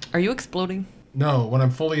 Are you exploding? No, when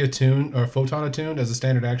I'm fully attuned, or photon attuned, as a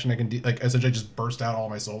standard action, I can, essentially just burst out all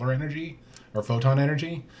my solar energy, or photon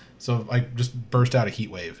energy. So I just burst out a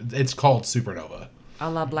heat wave. It's called supernova. A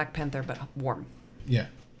la Black Panther, but warm. Yeah.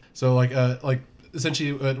 So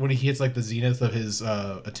essentially when he hits like the zenith of his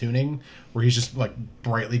attuning, where he's just like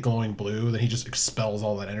brightly glowing blue, then he just expels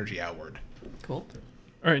all that energy outward. Cool.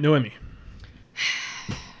 All right, Noemi.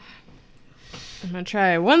 I'm gonna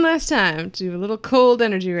try one last time to do a little cold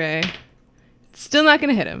energy ray. It's still not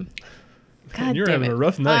gonna hit him. God You're damn having it. a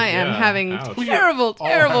rough night. I am Yeah, having ouch. terrible, All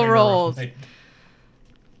terrible having a rough rolls. night.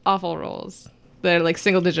 Awful rolls. They're like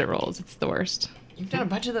single digit rolls. It's the worst. You've done a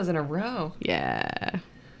bunch of those in a row. Yeah.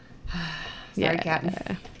 Sorry,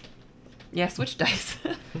 Cat. Yeah, switch dice.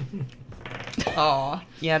 Aw.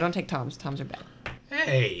 Yeah, don't take Tom's. Tom's are bad.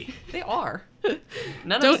 Hey, They are.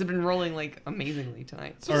 None of Don't- us have been rolling like amazingly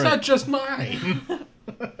tonight. so All it's right. not just mine.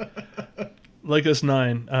 Like us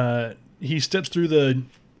 9, he steps through the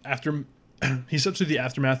aftermath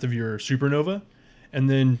of your supernova, and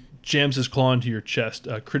then jams his claw into your chest,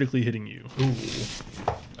 critically hitting you Ooh,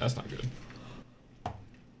 that's not good.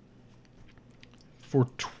 for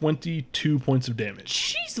 22 points of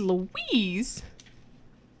damage. Jeez Louise.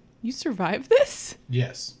 You survived this?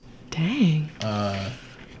 Yes. Dang.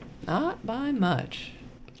 Not by much.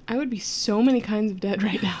 I would be so many kinds of dead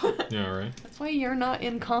right now. Yeah, right. That's why you're not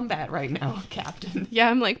in combat right now, Captain. Yeah,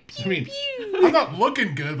 I'm like, pew, I mean, pew. I'm not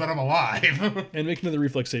looking good, but I'm alive. And make another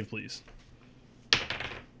reflex save, please.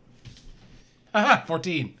 Haha,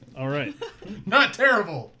 14. All right. Not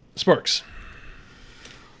terrible. Sparks.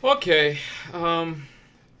 Okay.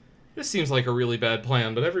 This seems like a really bad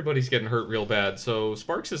plan, but everybody's getting hurt real bad. So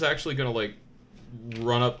Sparks is actually gonna like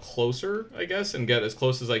run up closer, I guess, and get as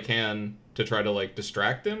close as I can to try to like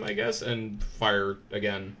distract him, I guess, and fire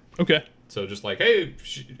again. Okay. So just like, hey,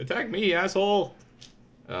 attack me, asshole.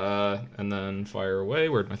 And then fire away.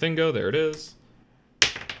 Where'd my thing go? There it is.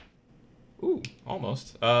 Ooh,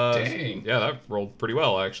 almost. Dang. Yeah, that rolled pretty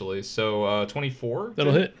well actually. So 24.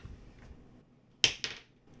 That'll hit.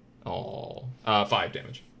 Oh, 5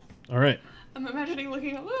 damage. All right. I'm imagining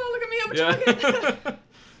looking up. Oh, look at me. I'm a target. Yeah.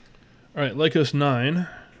 All right. Lycos 9,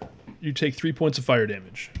 you take 3 points of fire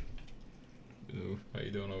damage, Ooh, how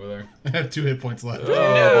you doing over there? I have 2 hit points left.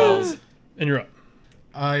 No. and you're up.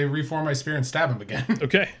 I reform my spear and stab him again.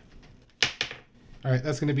 Okay. All right,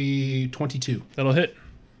 that's going to be 22. That'll hit.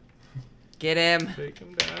 Get him. Take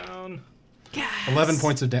him down. 11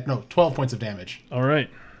 points of 12 points of damage. All right.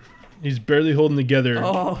 He's barely holding together.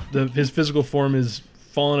 Oh. His physical form is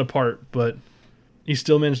falling apart, but he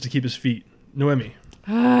still managed to keep his feet. Noemi.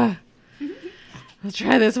 Ah. I'll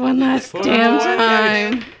try this one last What? damn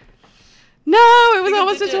time. No, it was Single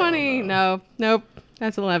almost a digit. 20. No, nope.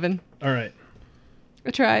 That's 11. All right. I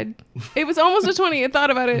tried. It was almost a 20. I thought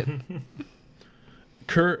about it.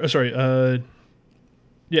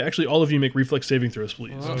 Yeah, actually, all of you make reflex saving throws,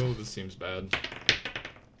 please. Oh, this seems bad.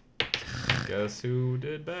 Guess who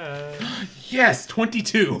did bad? Yes,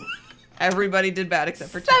 22. Everybody did bad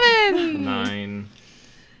except for Tom. 7. 9.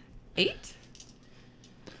 8?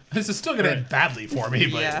 This is still going to end badly for me,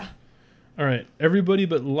 but Yeah. All right. Everybody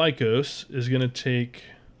but Lycos is going to take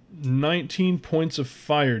 19 points of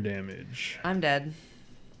fire damage. I'm dead.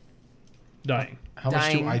 Dying. how much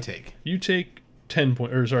do Dying. I take? You take 9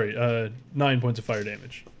 points of fire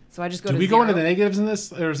damage. So I just go Do to we 0. go into the negatives in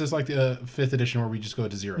this, or is this like the 5th edition where we just go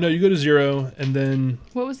to 0? No, you go to 0, and then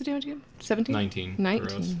What was the damage again? 17? 19. for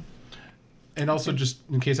us. 19. And also, just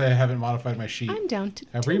in case I haven't modified my sheet, I'm down to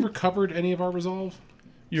have we recovered any of our resolve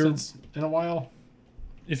you're since in a while?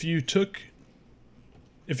 if you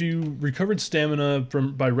recovered stamina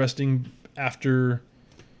by resting after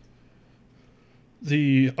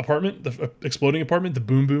the apartment, the exploding apartment, the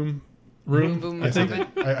boom boom room, Boom boom I think.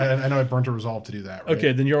 apartment. I know I burnt a resolve to do that. Right?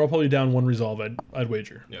 Okay, then you're all probably down 1 resolve. I'd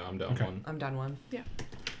wager. Yeah, I'm down Okay. 1. I'm down 1.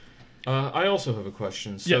 I also have a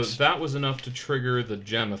question. So Yes. that was enough to trigger the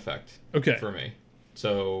gem effect Okay. for me.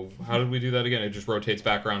 So how did we do that again? It just rotates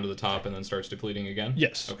back around to the top and then starts depleting again?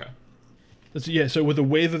 Yes. Okay. So with a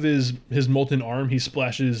wave of his molten arm, he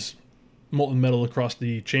splashes molten metal across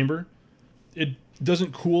the chamber. It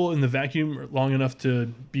doesn't cool in the vacuum long enough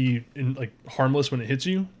to be harmless when it hits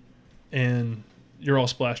you, and you're all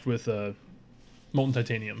splashed with molten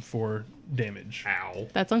titanium for damage. Ow.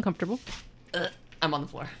 That's uncomfortable. I'm on the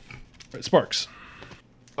floor. Right, Sparks.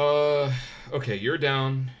 Okay, you're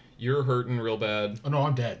down. You're hurting real bad. Oh no,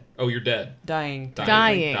 I'm dead. Oh, you're dead. Dying.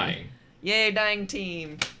 Dying. Dying. Yay, dying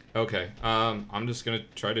team. Okay. I'm just gonna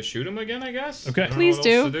try to shoot him again, I guess. Okay. I don't know Please what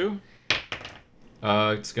do. else to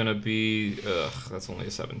do. It's gonna be. That's only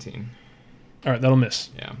a 17. All right, that'll miss.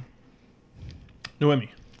 Yeah.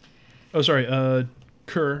 Noemi. Oh, sorry.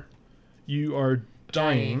 Kerr, you are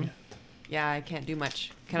dying. Yeah, I can't do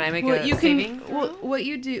much. Can I make What a you saving? what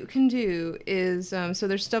you can do is so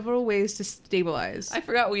there's several ways to stabilize. I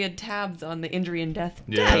forgot we had tabs on the injury and death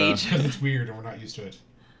Yeah. page. Because it's weird and we're not used to it.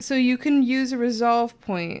 So you can use a resolve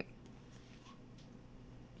point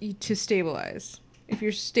to stabilize. If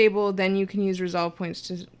you're stable, then you can use resolve points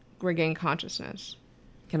to regain consciousness.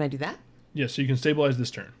 Can I do that? Yes, so you can stabilize this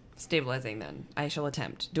turn. Stabilizing then. I shall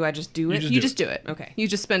attempt. Do I just do You it? just You do just do it. Okay. You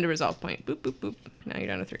just spend a resolve point. Boop, boop, boop. Now you're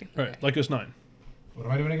down to 3. All right, Lycos 9. What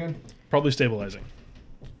am I doing again? Probably stabilizing.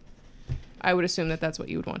 I would assume that that's what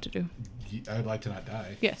you would want to do. I'd like to not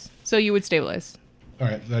die. Yes. So you would stabilize. All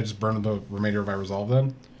right, did I just burn the remainder of my resolve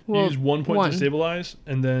then? You use 1 point one. to stabilize,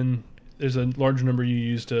 and then there's a larger number you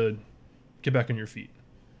use to get back on your feet.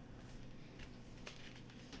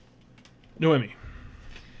 Noemi.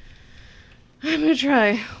 I'm going to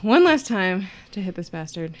try one last time to hit this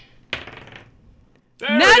bastard. There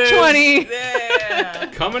Nat it is. 20! Yeah.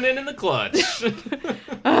 Coming in the clutch.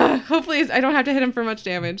 Hopefully I don't have to hit him for much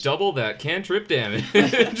damage. Double that cantrip damage.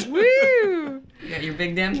 Woo! You got your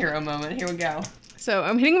big damn hero moment. Here we go. So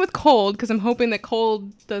I'm hitting him with cold because I'm hoping that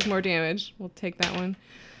cold does more damage. We'll take that one.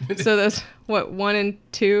 So that's what, 1 and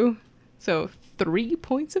 2? So 3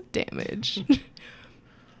 points of damage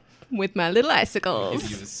with my little Give icicles.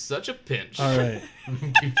 you such a pinch. All right.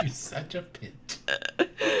 Give you such a pinch.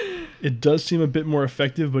 It does seem a bit more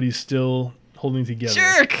effective, but he's still holding together.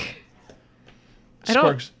 Jerk! I don't-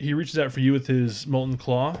 Sparks, he reaches out for you with his molten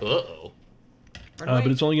claw, Uh-oh. Run away.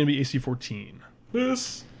 but it's only going to be AC 14.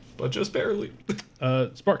 This, but just barely.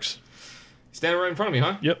 Sparks. Standing right in front of me,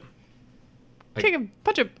 huh? Yep. Kick him,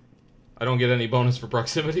 punch him. I don't get any bonus for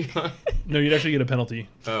proximity, huh? No, you'd actually get a penalty.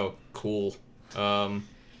 Oh, cool. Run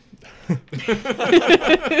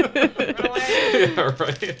away. Yeah,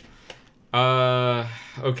 right.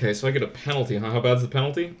 Okay, so I get a penalty, huh? How bad's the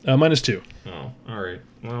penalty? -2. Oh, alright.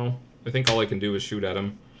 Well, I think all I can do is shoot at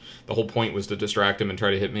him. The whole point was to distract him and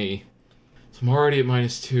try to hit me. So I'm already at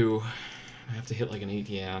 -2. I have to hit like an 8.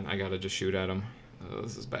 Yeah, I gotta just shoot at him.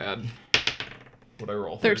 This is bad. What'd I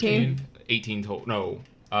roll? 13. 18 total. No.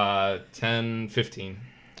 10, 15.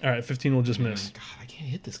 All right, 15 will just miss. God, I can't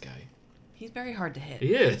hit this guy. He's very hard to hit.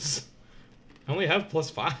 He is. I only have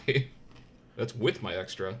 +5. That's with my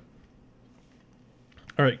extra.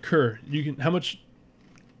 All right, Kerr, you can. How much?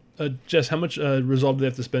 Jess, how much resolve do they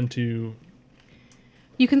have to spend to?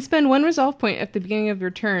 You can spend 1 resolve point at the beginning of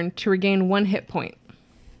your turn to regain 1 hit point.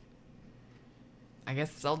 I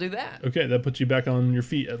guess I'll do that. Okay, that puts you back on your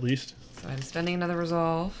feet at least. So I'm spending another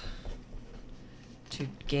resolve to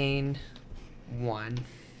gain 1.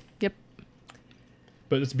 Yep.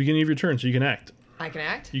 But it's the beginning of your turn, so you can act. I can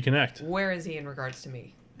act? You can act. Where is he in regards to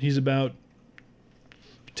me? He's about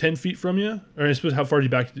 10 feet from you, or I suppose how far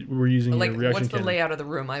back we're using Like, your reaction what's the cannon. layout of the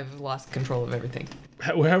room? I've lost control of everything.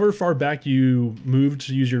 However far back you moved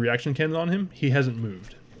to use your reaction cannon on him, he hasn't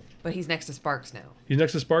moved. But he's next to Sparks now. He's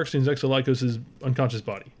next to Sparks, and he's next to Lycos' unconscious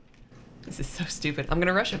body. This is so stupid. I'm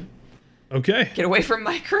gonna rush him. Okay, Get away from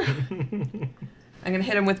my crew. I'm gonna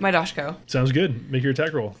hit him with my Dashko. sounds good. Make your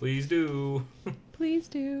attack roll. Please do. Please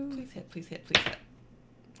do. Please hit, please hit, please hit.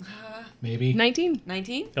 Maybe. 19.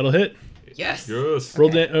 19? That'll hit. Yes. Yes. Roll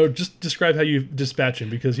just describe how you dispatch him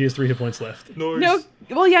because he has 3 hit points left. Nice. No.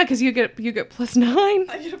 Well, yeah, because you get +9.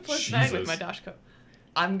 I get a +9 with my Jesus. Dashko.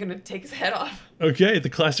 I'm gonna take his head off. Okay, the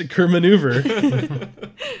classic Kerr maneuver.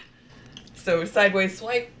 So sideways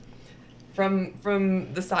swipe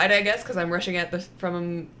from the side, I guess, because I'm rushing at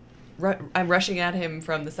I'm rushing at him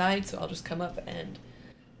from the side. So I'll just come up and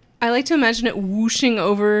I like to imagine it whooshing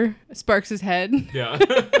over Sparks' head. Yeah.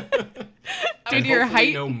 Due to your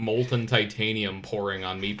height. No molten titanium pouring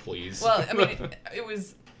on me, please. well, I mean, it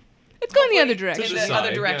was It's going the other in direction. the side. other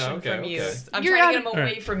Yeah, direction okay, from you. okay. I'm You're trying to out- get him away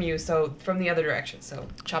Alright. from you, so from the other direction. So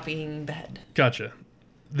chopping the head. Gotcha.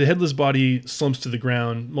 The headless body slumps to the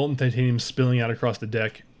ground, molten titanium spilling out across the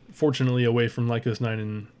deck, fortunately away from Lycos 9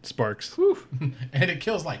 and Sparks. And it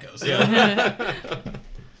kills Lycos. Yeah.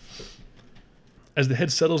 As the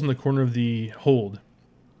head settles in the corner of the hold,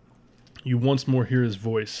 you once more hear his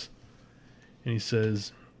voice, and he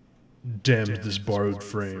says, "Damn this borrowed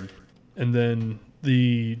frame." And then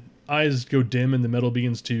the eyes go dim and the metal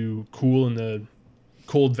begins to cool in the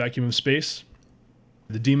cold vacuum of space.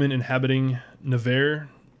 The demon inhabiting Nevere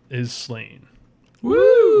is slain.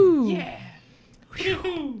 Woo! Yeah.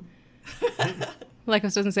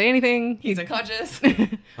 Lycos doesn't say anything. He's unconscious.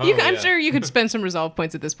 I'm yeah. sure you could spend some resolve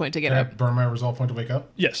points at this point to get Can I up. burn my resolve point to wake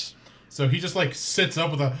up? Yes. So he just like sits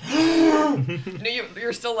up with a. No,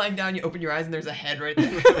 you're still lying down. You open your eyes and there's a head right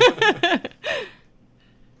there.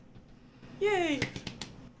 Yay!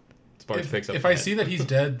 Sparks picks up. If the I head. see that he's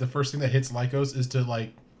dead, the first thing that hits Lycos is to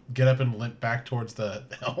like get up and limp back towards the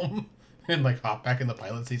helm and like hop back in the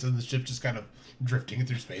pilot seats, and the ship just kind of drifting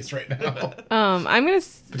through space right now, I'm gonna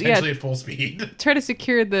potentially at full speed. try to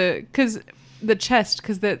secure the chest,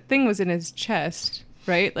 because the thing was in his chest,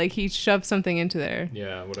 right? Like he shoved something into there.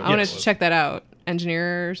 Yeah, whatever. I want it to was. check that out.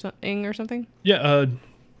 Engineer or something. Yeah,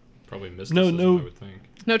 Probably mysticism, no. I would think.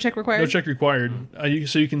 No check required. no check required.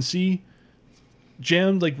 So you can see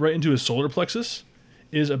jammed like right into his solar plexus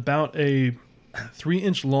is about a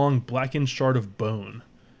 3-inch long blackened shard of bone.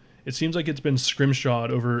 It seems like it's been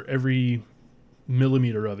scrimshawed over every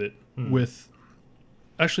millimeter of it with...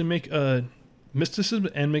 Actually, make mysticism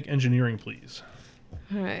and make engineering, please.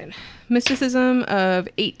 All right. Mysticism of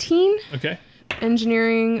 18. Okay.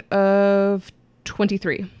 Engineering of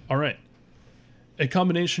 23. All right. A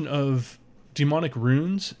combination of demonic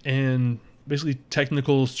runes and basically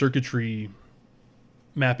technical circuitry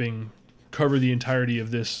mapping cover the entirety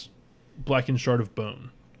of this blackened shard of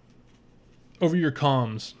bone. Over your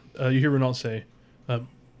comms, you hear Renault say,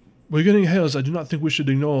 "We're getting hails I do not think we should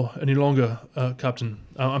ignore any longer, Captain.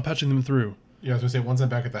 I'm patching them through." Yeah, I was gonna say, once I'm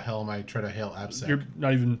back at the helm, I try to hail ABSEC. You're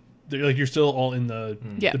not even... Like, you're still all in the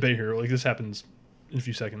Yeah. bay here. Like, this happens in a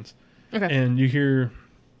few seconds. Okay. And you hear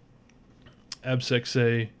ABSEC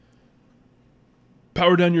say,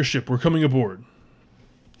 "Power down your ship. We're coming aboard."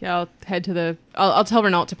 Yeah, I'll head to the... I'll tell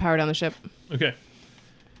Renault to power down the ship. Okay.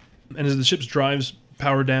 And as the ship's drives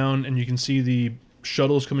power down and you can see the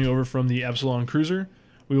shuttles coming over from the Absalon cruiser,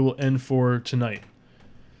 we will end for tonight.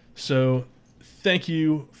 So, thank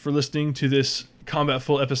you for listening to this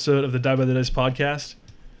combat-full episode of the Die by the Dice podcast.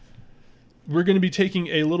 We're going to be taking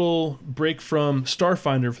a little break from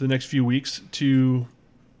Starfinder for the next few weeks to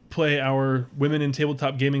play our Women in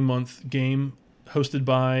Tabletop Gaming Month game hosted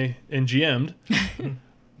by and GM'd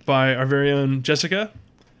by our very own Jessica.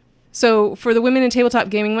 So for the Women in Tabletop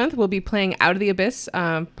Gaming Month, we'll be playing Out of the Abyss,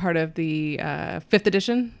 part of the 5th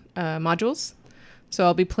edition modules. So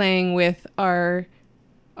I'll be playing with our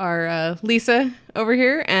Lisa over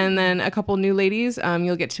here, and then a couple new ladies.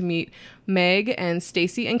 You'll get to meet Meg and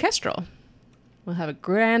Stacy and Kestrel. We'll have a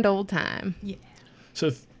grand old time. Yeah.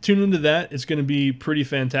 So tune into that. It's going to be pretty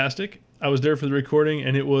fantastic. I was there for the recording,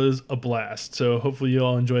 and it was a blast. So hopefully you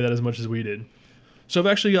all enjoy that as much as we did. So I've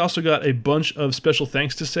actually also got a bunch of special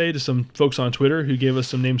thanks to say to some folks on Twitter who gave us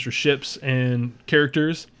some names for ships and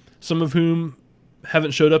characters, some of whom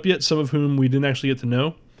haven't showed up yet, some of whom we didn't actually get to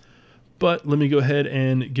know. But let me go ahead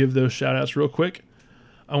and give those shout-outs real quick.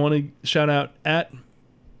 I want to shout out at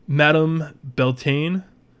Madame Beltane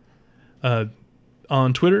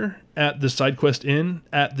on Twitter, at the SideQuest Inn,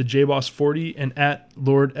 at the JBoss40, and at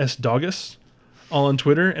Lord S. Doggus, all on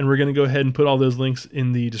Twitter. And we're going to go ahead and put all those links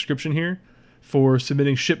in the description here for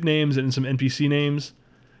submitting ship names and some NPC names.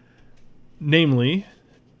 Namely,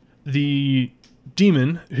 the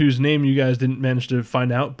demon, whose name you guys didn't manage to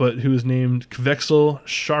find out, but who is named Kvexel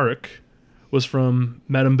Sharik, was from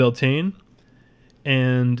Madame Beltane.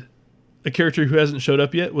 And a character who hasn't showed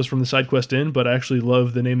up yet was from the SideQuest Inn, but I actually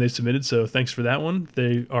love the name they submitted, so thanks for that one.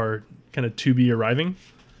 They are kind of to be arriving.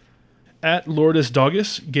 At Lordus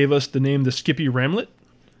Doggus gave us the name the Skippy Ramlet,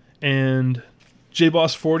 and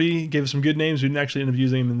JBoss40 gave us some good names. We didn't actually end up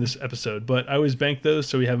using them in this episode, but I always bank those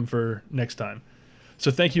so we have them for next time.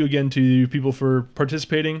 So thank you again to people for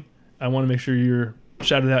participating. I want to make sure you're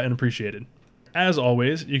shouted out and appreciated. As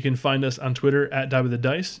always, you can find us on Twitter at Die by the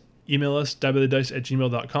Dice. Email us,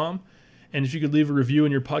 diebythedice@gmail.com. And if you could leave a review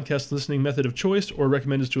in your podcast listening method of choice or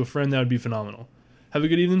recommend us to a friend, that would be phenomenal. Have a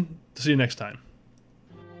good evening. See you next time.